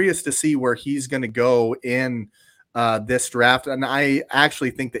I'm curious to see where he's going to go in this draft. And I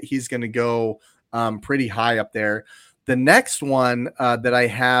actually think that he's going to go pretty high up there. The next one that I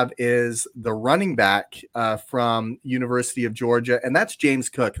have is the running back from University of Georgia, and that's James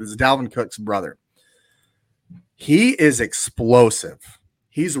Cook. This is Dalvin Cook's brother. He is explosive.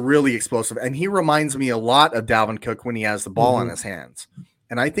 He's really explosive, and he reminds me a lot of Dalvin Cook when he has the ball on his hands.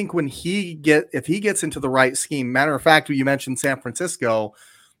 And I think if he gets into the right scheme, matter of fact, you mentioned San Francisco,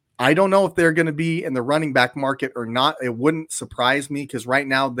 I don't know if they're going to be in the running back market or not. It wouldn't surprise me, because right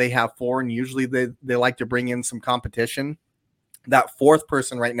now they have 4, and usually they like to bring in some competition. That fourth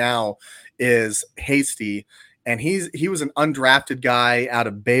person right now is Hasty, and he was an undrafted guy out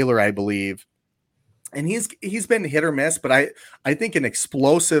of Baylor, I believe. And he's been hit or miss, but I think an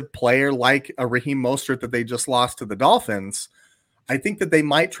explosive player like a Raheem Mostert that they just lost to the Dolphins, I think that they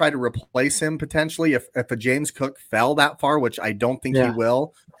might try to replace him potentially if a James Cook fell that far, which I don't think he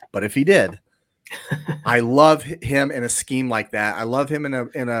will. But if he did, I love him in a scheme like that. I love him in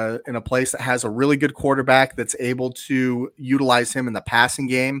a place that has a really good quarterback that's able to utilize him in the passing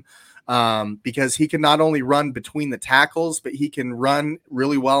game, because he can not only run between the tackles, but he can run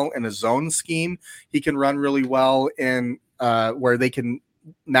really well in a zone scheme. He can run really well in where they can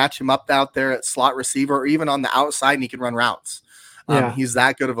match him up out there at slot receiver or even on the outside, and he can run routes. He's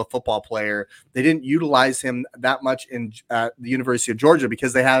that good of a football player. They didn't utilize him that much in the University of Georgia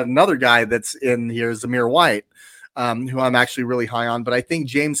because they had another guy that's in here, Zamir White, who I'm actually really high on. But I think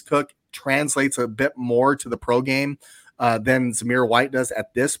James Cook translates a bit more to the pro game than Zamir White does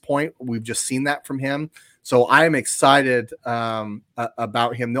at this point. We've just seen that from him. So I'm excited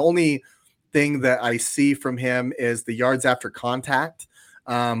about him. The only thing that I see from him is the yards after contact.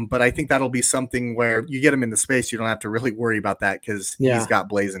 But I think that'll be something where you get him into space, you don't have to really worry about that because he's got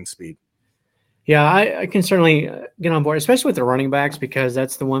blazing speed. Yeah, I can certainly get on board, especially with the running backs, because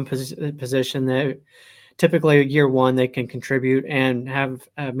that's the one position that typically year one they can contribute and have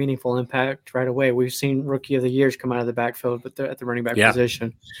a meaningful impact right away. We've seen rookie of the years come out of the backfield at the running back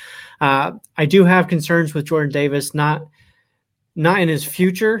position. I do have concerns with Jordan Davis, not not in his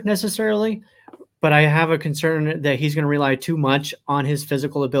future necessarily, but I have a concern that he's going to rely too much on his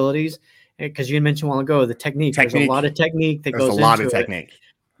physical abilities. Because you mentioned a while ago, the technique. There's a lot of technique that goes into it.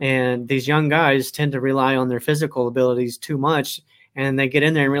 And these young guys tend to rely on their physical abilities too much. And they get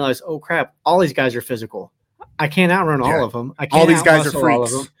in there and realize, oh, crap, all these guys are physical. I can't outrun all of them. I can't all these guys are freaks. All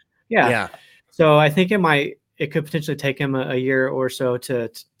of them. Yeah. So I think it could potentially take him a year or so to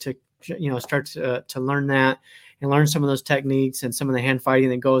start to learn that and learn some of those techniques and some of the hand fighting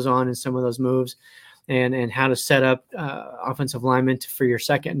that goes on in some of those moves. And how to set up offensive linemen for your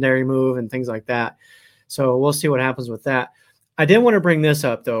secondary move and things like that. So we'll see what happens with that. I did want to bring this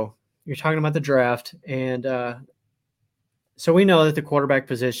up, though. You're talking about the draft. And so we know that the quarterback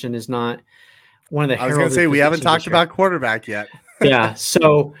position is not one of the – I was going to say, we haven't talked about quarterback yet. Yeah.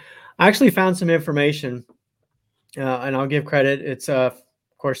 So I actually found some information, and I'll give credit. It's of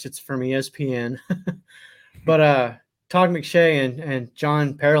course, it's from ESPN. But Todd McShay and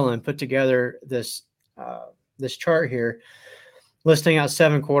John Parolin put together this chart here listing out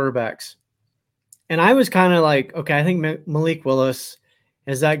 7 quarterbacks. And I was kind of like, okay, I think Malik Willis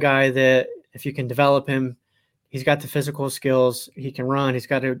is that guy that if you can develop him, he's got the physical skills, he can run, he's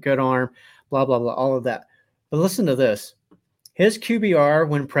got a good arm, blah, blah, blah, all of that. But listen to this. His QBR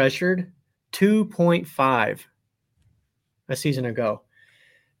when pressured, 2.5 a season ago.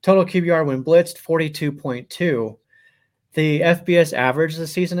 Total QBR when blitzed, 42.2. The FBS average the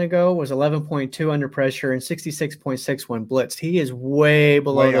season ago was 11.2 under pressure and 66.6 when blitzed. He is way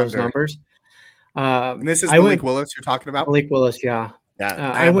below those numbers. And this is Malik Willis you're talking about? Malik Willis, yeah. Yeah,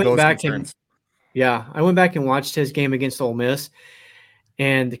 I went back and watched his game against Ole Miss,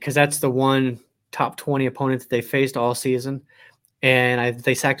 and because that's the one top 20 opponent that they faced all season, and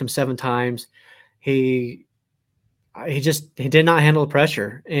they sacked him 7 times. He did not handle the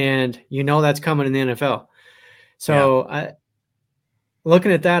pressure, and that's coming in the NFL. So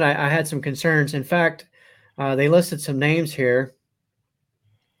looking at that, I had some concerns. In fact, they listed some names here.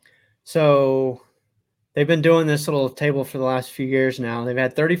 So they've been doing this little table for the last few years now. They've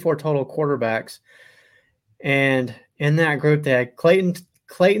had 34 total quarterbacks. And in that group, they had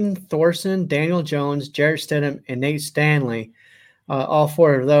Clayton Thorson, Daniel Jones, Jarrett Stidham, and Nate Stanley. All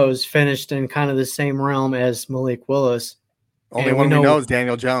 4 of those finished in kind of the same realm as Malik Willis. Only one we know is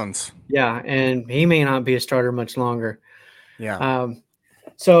Daniel Jones. Yeah, and he may not be a starter much longer. Yeah.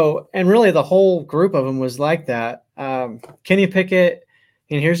 So, and really the whole group of them was like that. Kenny Pickett,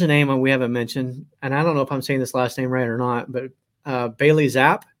 and here's a name we haven't mentioned, and I don't know if I'm saying this last name right or not, but Bailey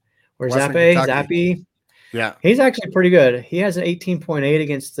Zappe or Zappe. Yeah. He's actually pretty good. He has an 18.8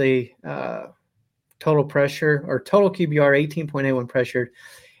 against the total pressure or total QBR, 18.8 when pressured.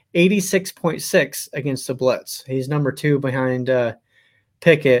 86.6 against the blitz. He's number 2 behind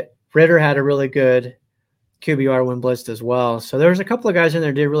Pickett. Ritter had a really good QBR when blitzed as well. So there was a couple of guys in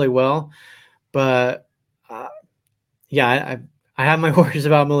there did really well. But, I have my worries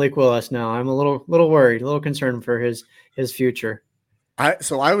about Malik Willis now. I'm a little worried, a little concerned for his future. I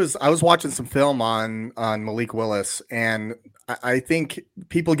was watching some film on Malik Willis, and I think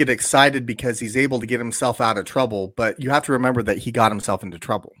people get excited because he's able to get himself out of trouble, but you have to remember that he got himself into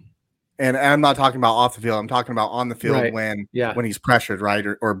trouble. And I'm not talking about off the field. I'm talking about on the field when he's pressured, right,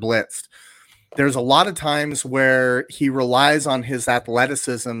 or blitzed. There's a lot of times where he relies on his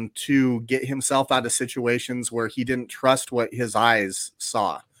athleticism to get himself out of situations where he didn't trust what his eyes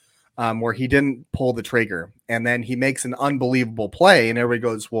saw. Where he didn't pull the trigger, and then he makes an unbelievable play, and everybody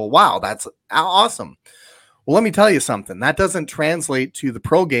goes, well, wow, that's awesome. Well, let me tell you something. That doesn't translate to the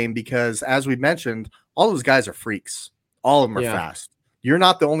pro game because, as we mentioned, all those guys are freaks. All of them are fast. You're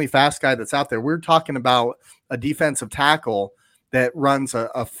not the only fast guy that's out there. We're talking about a defensive tackle that runs a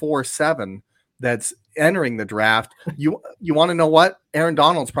 4.7 that's entering the draft. You want to know what? Aaron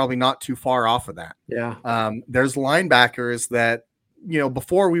Donald's probably not too far off of that. Yeah. There's linebackers that,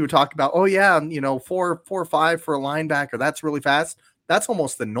 before we would talk about, 4.5 for a linebacker. That's really fast. That's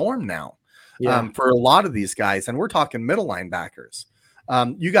almost the norm now for a lot of these guys. And we're talking middle linebackers.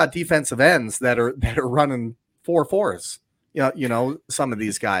 You got defensive ends that are running 4.4s, some of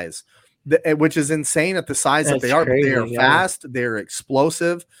these guys, which is insane at the size that they are. Crazy, they are fast, they're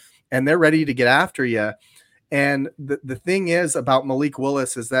explosive, and they're ready to get after you. And the thing is about Malik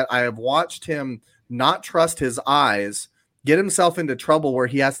Willis is that I have watched him not trust his eyes, get himself into trouble where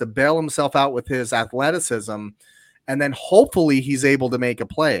he has to bail himself out with his athleticism, and then hopefully he's able to make a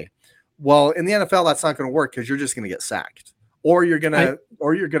play. Well, in the NFL, that's not going to work because you're just going to get sacked, or you're gonna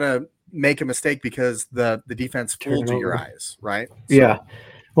make a mistake because the defense fooled you your eyes, right? So. Yeah.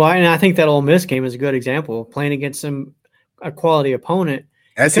 Well, and I think that Ole Miss game is a good example. Playing against a quality opponent,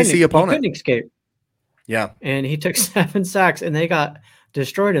 SEC opponent, he couldn't escape. Yeah. and he took 7 sacks, and they got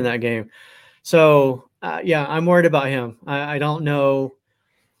destroyed in that game. So, yeah, I'm worried about him. I don't know.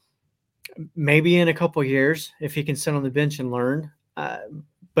 Maybe in a couple years, if he can sit on the bench and learn.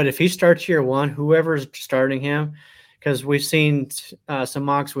 But if he starts year one, whoever's starting him, because we've seen some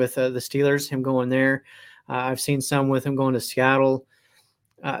mocks with the Steelers, him going there. I've seen some with him going to Seattle.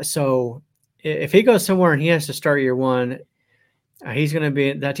 So if he goes somewhere and he has to start year one, he's going to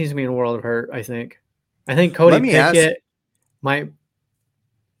be – that team's going to be in a world of hurt, I think. I think Cody Pickett might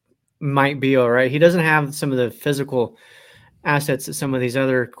be all right. He doesn't have some of the physical assets that some of these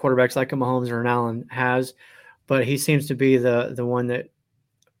other quarterbacks like a Mahomes or an Allen has, but he seems to be the one that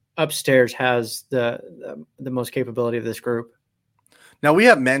upstairs has the most capability of this group. Now, we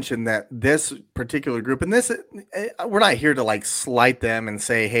have mentioned that this particular group, and this, we're not here to like slight them and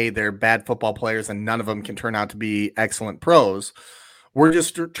say, hey, they're bad football players and none of them can turn out to be excellent pros. We're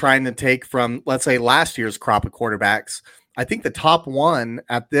just trying to take from, let's say, last year's crop of quarterbacks. I think the top one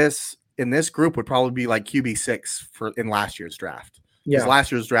in this group would probably be like QB6 in last year's draft. Because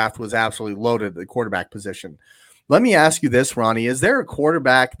last year's draft was absolutely loaded at the quarterback position. Let me ask you this, Ronnie. Is there a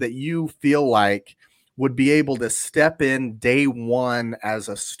quarterback that you feel like would be able to step in day one as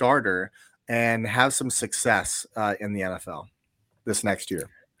a starter and have some success in the NFL this next year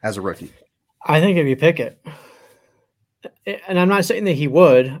as a rookie? I think if you pick it, and I'm not saying that he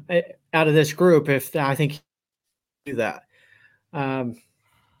would out of this group, if I think he would do that. A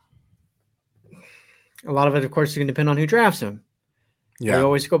lot of it, of course, is going to depend on who drafts him. Yeah. We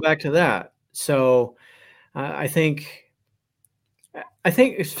always go back to that. So I think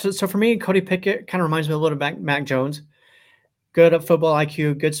so for me, Cody Pickett kind of reminds me a little bit of Mac Jones. Good at football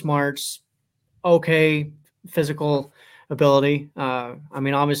IQ, good smarts, okay physical ability. I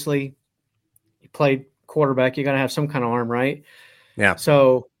mean, obviously, you played quarterback, you got to have some kind of arm, right? Yeah.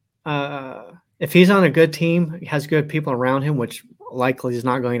 So if he's on a good team, he has good people around him, which likely is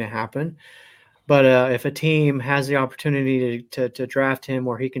not going to happen. But if a team has the opportunity to draft him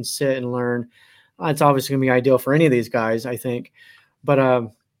where he can sit and learn, it's obviously going to be ideal for any of these guys, I think.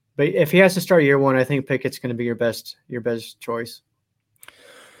 But if he has to start year one, I think Pickett's going to be your best choice.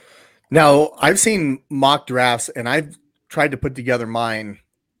 Now, I've seen mock drafts, and I've tried to put together mine,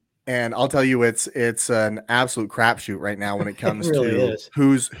 and I'll tell you, it's an absolute crapshoot right now when it comes to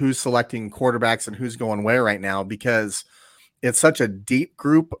who's selecting quarterbacks and who's going where right now, because it's such a deep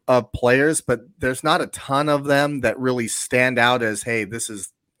group of players, but there's not a ton of them that really stand out as, hey, this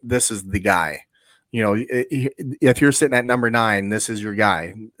is the guy. You know, if you're sitting at number 9, this is your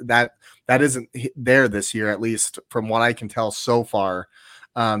guy. That isn't there this year, at least from what I can tell so far,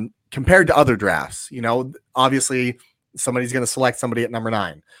 compared to other drafts. You know, obviously somebody's going to select somebody at number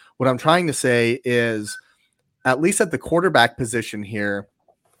 9. What I'm trying to say is, at least at the quarterback position here,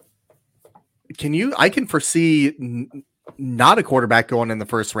 I can foresee not a quarterback going in the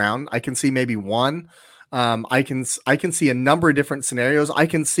first round. I can see maybe one. I can see a number of different scenarios. I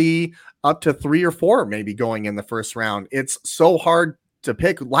can see up to 3 or 4 maybe going in the first round. It's so hard to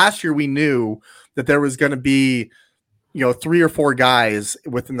pick. Last year we knew that there was going to be, 3 or 4 guys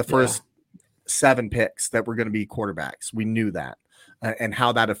within the first 7 picks that were going to be quarterbacks. We knew that, and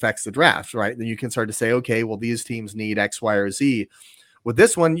how that affects the draft, right? Then you can start to say, okay, well, these teams need X, Y, or Z. With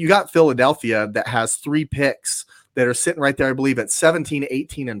this one, you got Philadelphia that has 3 picks that are sitting right there, I believe, at 17,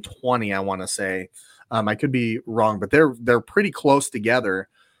 18, and 20, I want to say. I could be wrong, but they're pretty close together.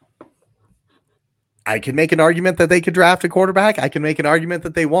 I can make an argument that they could draft a quarterback. I can make an argument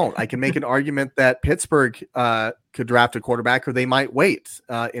that they won't. I can make an argument that Pittsburgh could draft a quarterback, or they might wait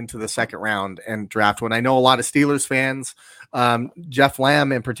into the second round and draft one. I know a lot of Steelers fans, Jeff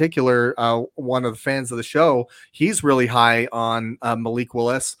Lamb in particular, one of the fans of the show, he's really high on Malik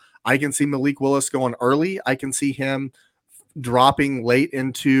Willis. I can see Malik Willis going early. I can see him dropping late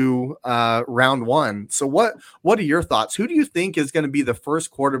into round 1. So what are your thoughts? Who do you think is going to be the first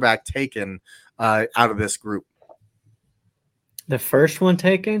quarterback taken out of this group? The first one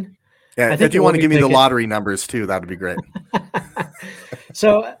taken? Yeah, if you want to give me the lottery numbers too, that would be great.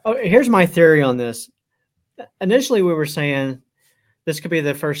 So here's my theory on this. Initially, we were saying this could be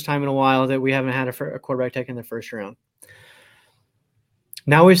the first time in a while that we haven't had a quarterback taken in the first round.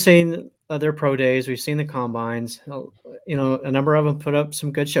 Now we've seen their pro days. We've seen the combines. A number of them put up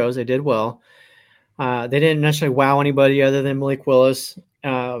some good shows. They did well. They didn't necessarily wow anybody other than Malik Willis.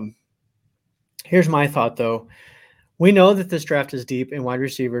 Here's my thought, though. We know that this draft is deep in wide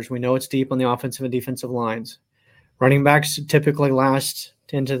receivers. We know it's deep on the offensive and defensive lines. Running backs typically last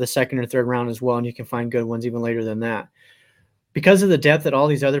into the second or third round as well, and you can find good ones even later than that. because of the depth at all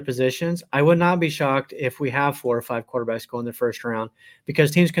these other positions, I would not be shocked if we have 4 or 5 quarterbacks go in the first round,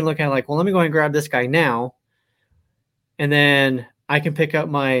 because teams can look at it like, well, let me go and grab this guy now, and then I can pick up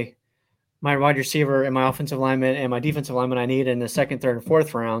my wide receiver and my offensive lineman and my defensive lineman I need in the second, third, and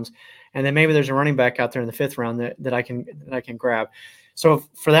fourth rounds, and then maybe there's a running back out there in the fifth round that I can grab. So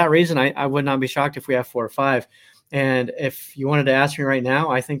for that reason, I would not be shocked if we have 4 or 5. And if you wanted to ask me right now,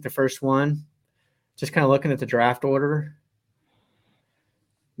 I think the first one, just kind of looking at the draft order,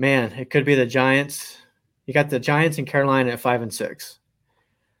 man, it could be the Giants. You got the Giants and Carolina at 5 and 6.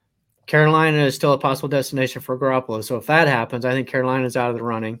 Carolina is still a possible destination for Garoppolo. So if that happens, I think Carolina's out of the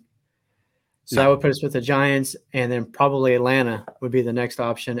running. So that would put us with the Giants, and then probably Atlanta would be the next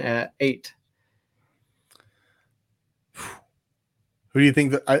option at 8. Who do you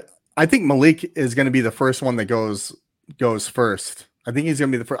think that I think Malik is going to be the first one that goes first. I think he's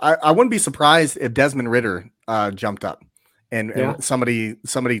going to be the first. I wouldn't be surprised if Desmond Ridder jumped up and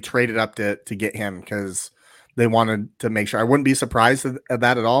somebody traded up to get him because they wanted to make sure. I wouldn't be surprised at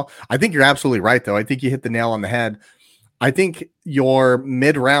that at all. I think you're absolutely right, though. I think you hit the nail on the head. I think your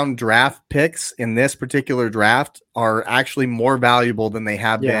mid-round draft picks in this particular draft are actually more valuable than they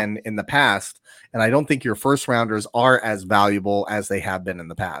have been in the past. And I don't think your first rounders are as valuable as they have been in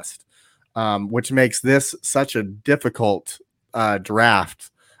the past, which makes this such a difficult draft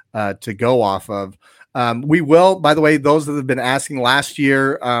to go off of. We will, by the way, those that have been asking last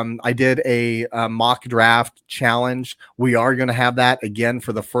year, I did a mock draft challenge. We are going to have that again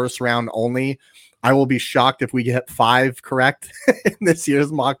for the first round only. I will be shocked if we get 5 correct in this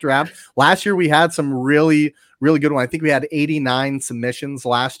year's mock draft. Last year, we had some really, really good one. I think we had 89 submissions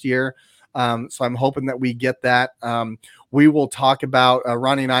last year. So I'm hoping that we get that. We will talk about,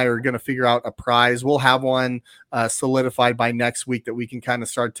 Ronnie and I are going to figure out a prize. We'll have one solidified by next week that we can kind of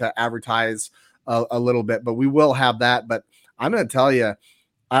start to advertise a little bit, but we will have that. But I'm going to tell you,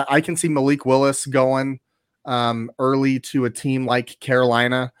 I can see Malik Willis going early to a team like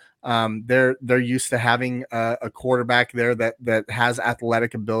Carolina. They're used to having a quarterback there that has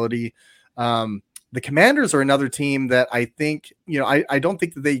athletic ability. The Commanders are another team that I think, I don't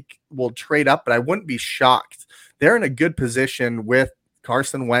think that they will trade up, but I wouldn't be shocked. They're in a good position with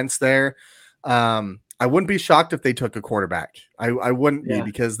Carson Wentz there. I wouldn't be shocked if they took a quarterback. I wouldn't be,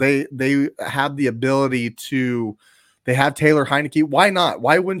 because they have the ability to. They have Taylor Heineke. Why not?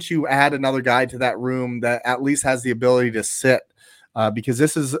 Why wouldn't you add another guy to that room that at least has the ability to sit? Because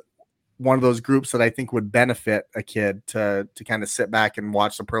this is one of those groups that I think would benefit a kid to kind of sit back and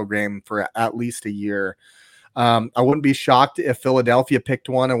watch the program for at least a year. I wouldn't be shocked if Philadelphia picked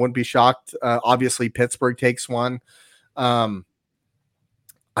one. I wouldn't be shocked. Obviously, Pittsburgh takes one.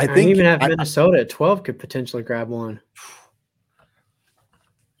 I think even have Minnesota at 12 could potentially grab one.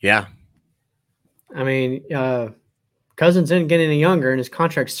 Yeah. I mean, Cousins isn't getting any younger, and his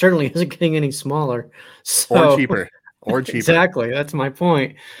contract certainly isn't getting any smaller. Or cheaper. Exactly. That's my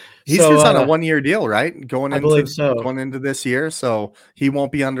point. He's just on a 1-year deal, right? Going into this year. So he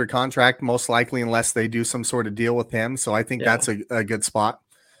won't be under contract most likely unless they do some sort of deal with him. So I think that's a good spot.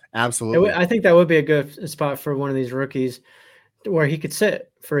 Absolutely. I think that would be a good spot for one of these rookies where he could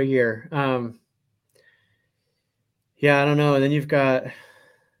sit for a year. I don't know. And then you've got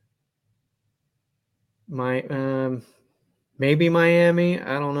maybe Miami.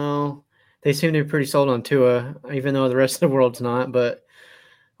 I don't know. They seem to be pretty sold on Tua, even though the rest of the world's not. But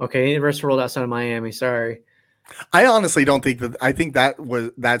okay, the rest of the world outside of Miami. Sorry. I honestly don't think that. I think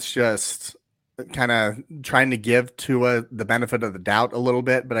that's just kind of trying to give Tua the benefit of the doubt a little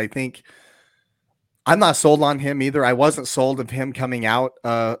bit. But I think I'm not sold on him either. I wasn't sold of him coming out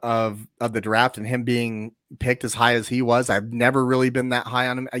of the draft and him being picked as high as he was. I've never really been that high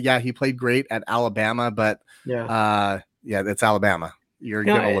on him. Yeah, he played great at Alabama, but that's Alabama. You're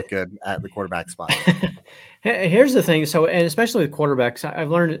going to look good at the quarterback spot. Here's the thing. So, and especially with quarterbacks, I've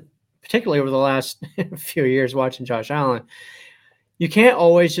learned, particularly over the last few years watching Josh Allen, you can't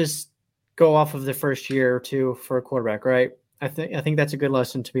always just go off of the first year or two for a quarterback, right? I think that's a good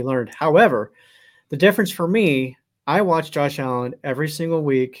lesson to be learned. However, the difference for me, I watched Josh Allen every single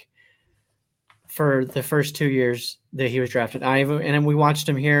week for the first 2 years that he was drafted. And we watched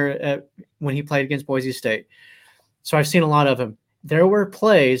him here when he played against Boise State. So I've seen a lot of him. There were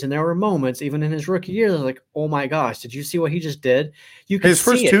plays and there were moments, even in his rookie year, like, oh my gosh, did you see what he just did? His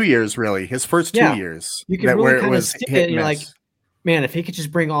first 2 years, really. His first 2 years. You can really kind of see it, and you're like, man, if he could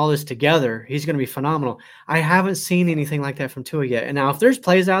just bring all this together, he's going to be phenomenal. I haven't seen anything like that from Tua yet. And now if there's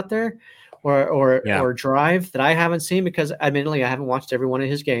plays out there or drive that I haven't seen, because admittedly I haven't watched every one of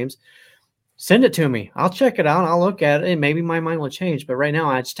his games, send it to me. I'll check it out. I'll look at it, and maybe my mind will change. But right now,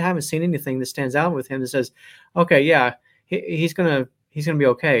 I just haven't seen anything that stands out with him that says, okay, yeah, he's gonna be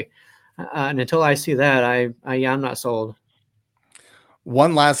okay. And until I see that, I'm not sold.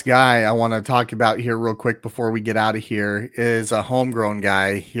 One last guy I want to talk about here real quick before we get out of here is a homegrown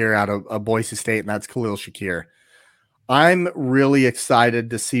guy here out of Boise State, and that's Khalil Shakir. I'm really excited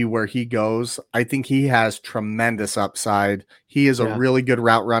to see where he goes. I think he has tremendous upside. He is a really good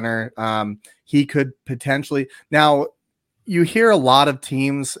route runner. He could potentially now. You hear a lot of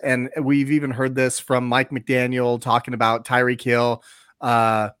teams, and we've even heard this from Mike McDaniel talking about Tyreek Hill.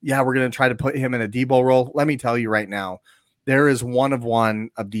 We're going to try to put him in a Debo role. Let me tell you right now, there is one of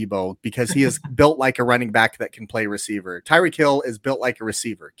Debo because he is built like a running back that can play receiver. Tyreek Hill is built like a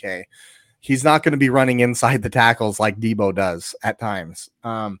receiver. Okay. He's not going to be running inside the tackles like Debo does at times.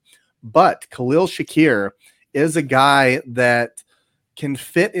 But Khalil Shakir is a guy that can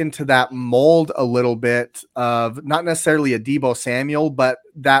fit into that mold a little bit of not necessarily a Debo Samuel, but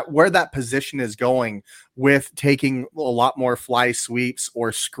that where that position is going with taking a lot more fly sweeps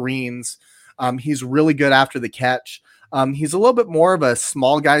or screens. He's really good after the catch. He's a little bit more of a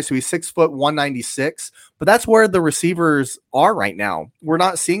small guy, so he's 6 foot 196, but that's where the receivers are right now. We're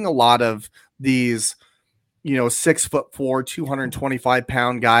not seeing a lot of these, 6'4",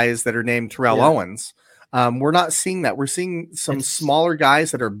 225-pound guys that are named Terrell Owens. We're not seeing that. We're seeing some smaller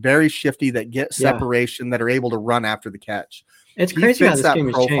guys that are very shifty, that get separation, that are able to run after the catch. It's crazy how this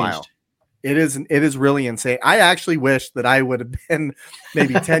game has changed. It is really insane. I actually wish that I would have been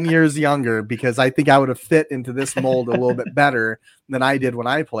maybe 10 years younger, because I think I would have fit into this mold a little bit better than I did when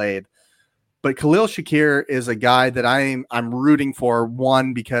I played. But Khalil Shakir is a guy that I'm rooting for,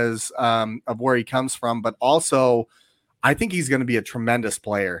 one, because of where he comes from, but also I think he's going to be a tremendous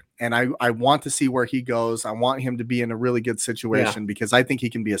player. And I want to see where he goes. I want him to be in a really good situation because I think he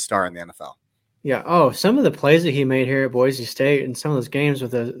can be a star in the NFL. Yeah. Oh, some of the plays that he made here at Boise State and some of those games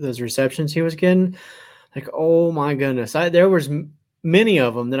with those receptions he was getting, like, oh my goodness. There was many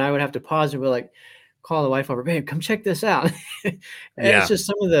of them that I would have to pause and be like, call the wife over, babe, come check this out. It's just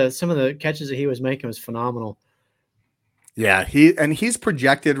some of the catches that he was making was phenomenal. Yeah, he's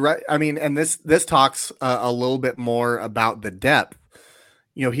projected, right? I mean, and this talks a little bit more about the depth.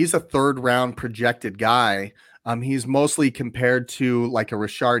 He's a 3rd round projected guy. He's mostly compared to like a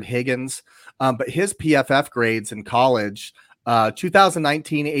Rashard Higgins. But his PFF grades in college,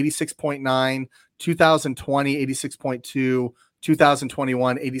 2019, 86.9, 2020, 86.2,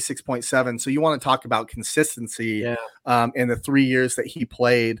 2021, 86.7. So you want to talk about consistency in the 3 years that he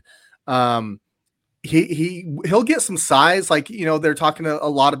played. He'll get some size. Like, they're talking a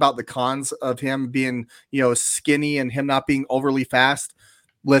lot about the cons of him being, skinny and him not being overly fast.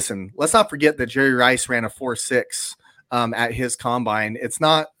 Listen, let's not forget that Jerry Rice ran a 4.6 at his combine. It's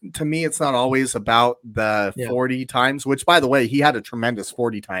not always about the 40 times, which, by the way, he had a tremendous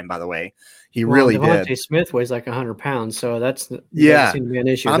 40 time, by the way. He really did. Devontae Smith weighs like 100 pounds, so that doesn't seem to be an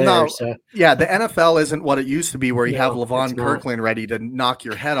issue the NFL isn't what it used to be, where you have LaVon Kirkland ready to knock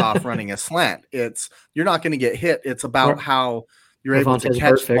your head off running a slant. You're not going to get hit. It's about how you're able to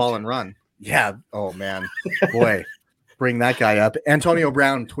catch the ball and run. Yeah. Oh man, boy. Bring that guy up. Antonio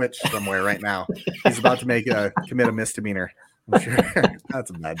Brown twitched somewhere right now. He's about to commit a misdemeanor. I'm sure that's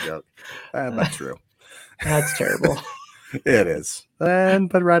a bad joke, but true. That's terrible. It is,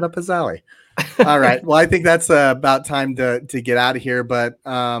 but right up his alley. All right. Well, I think that's about time to get out of here. But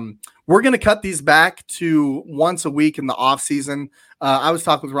we're going to cut these back to once a week in the off season. I was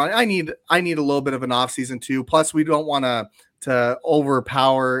talking with Ronnie. I need a little bit of an off season too. Plus, we don't want to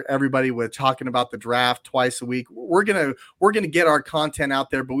overpower everybody with talking about the draft twice a week. We're gonna get our content out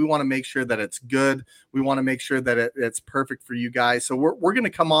there, but we want to make sure that it's good. We want to make sure that it's perfect for you guys. So we're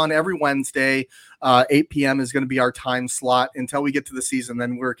gonna come on every Wednesday. 8 p.m. is going to be our time slot until we get to the season.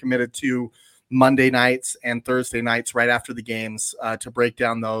 Then we're committed to Monday nights and Thursday nights right after the games to break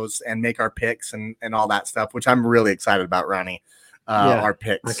down those and make our picks and all that stuff, which I'm really excited about, Ronnie. Our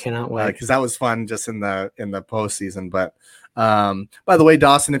picks. I cannot wait, because that was fun just in the postseason. But by the way,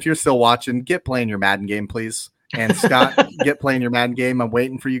 Dawson, if you're still watching, get playing your Madden game, please. And Scott, get playing your Madden game. I'm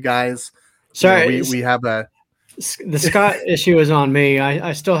waiting for you guys. Sorry, we have the Scott issue is on me.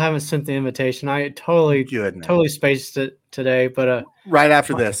 I still haven't sent the invitation. I totally spaced it today, but right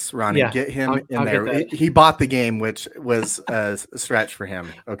after this, Ronnie, get him in there. He bought the game, which was a stretch for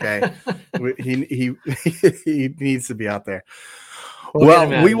him. Okay, he needs to be out there.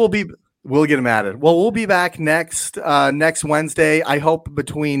 We'll get him added. Well, we'll be back next Wednesday. I hope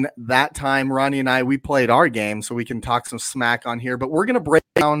between that time, Ronnie and we played our game so we can talk some smack on here. But we're going to break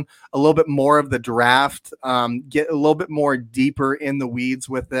down a little bit more of the draft, get a little bit more deeper in the weeds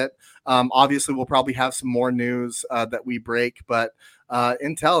with it. Obviously, we'll probably have some more news that we break. But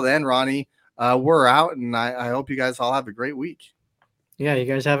until then, Ronnie, we're out, and I hope you guys all have a great week. Yeah, you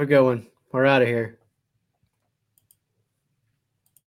guys have a good one. We're out of here.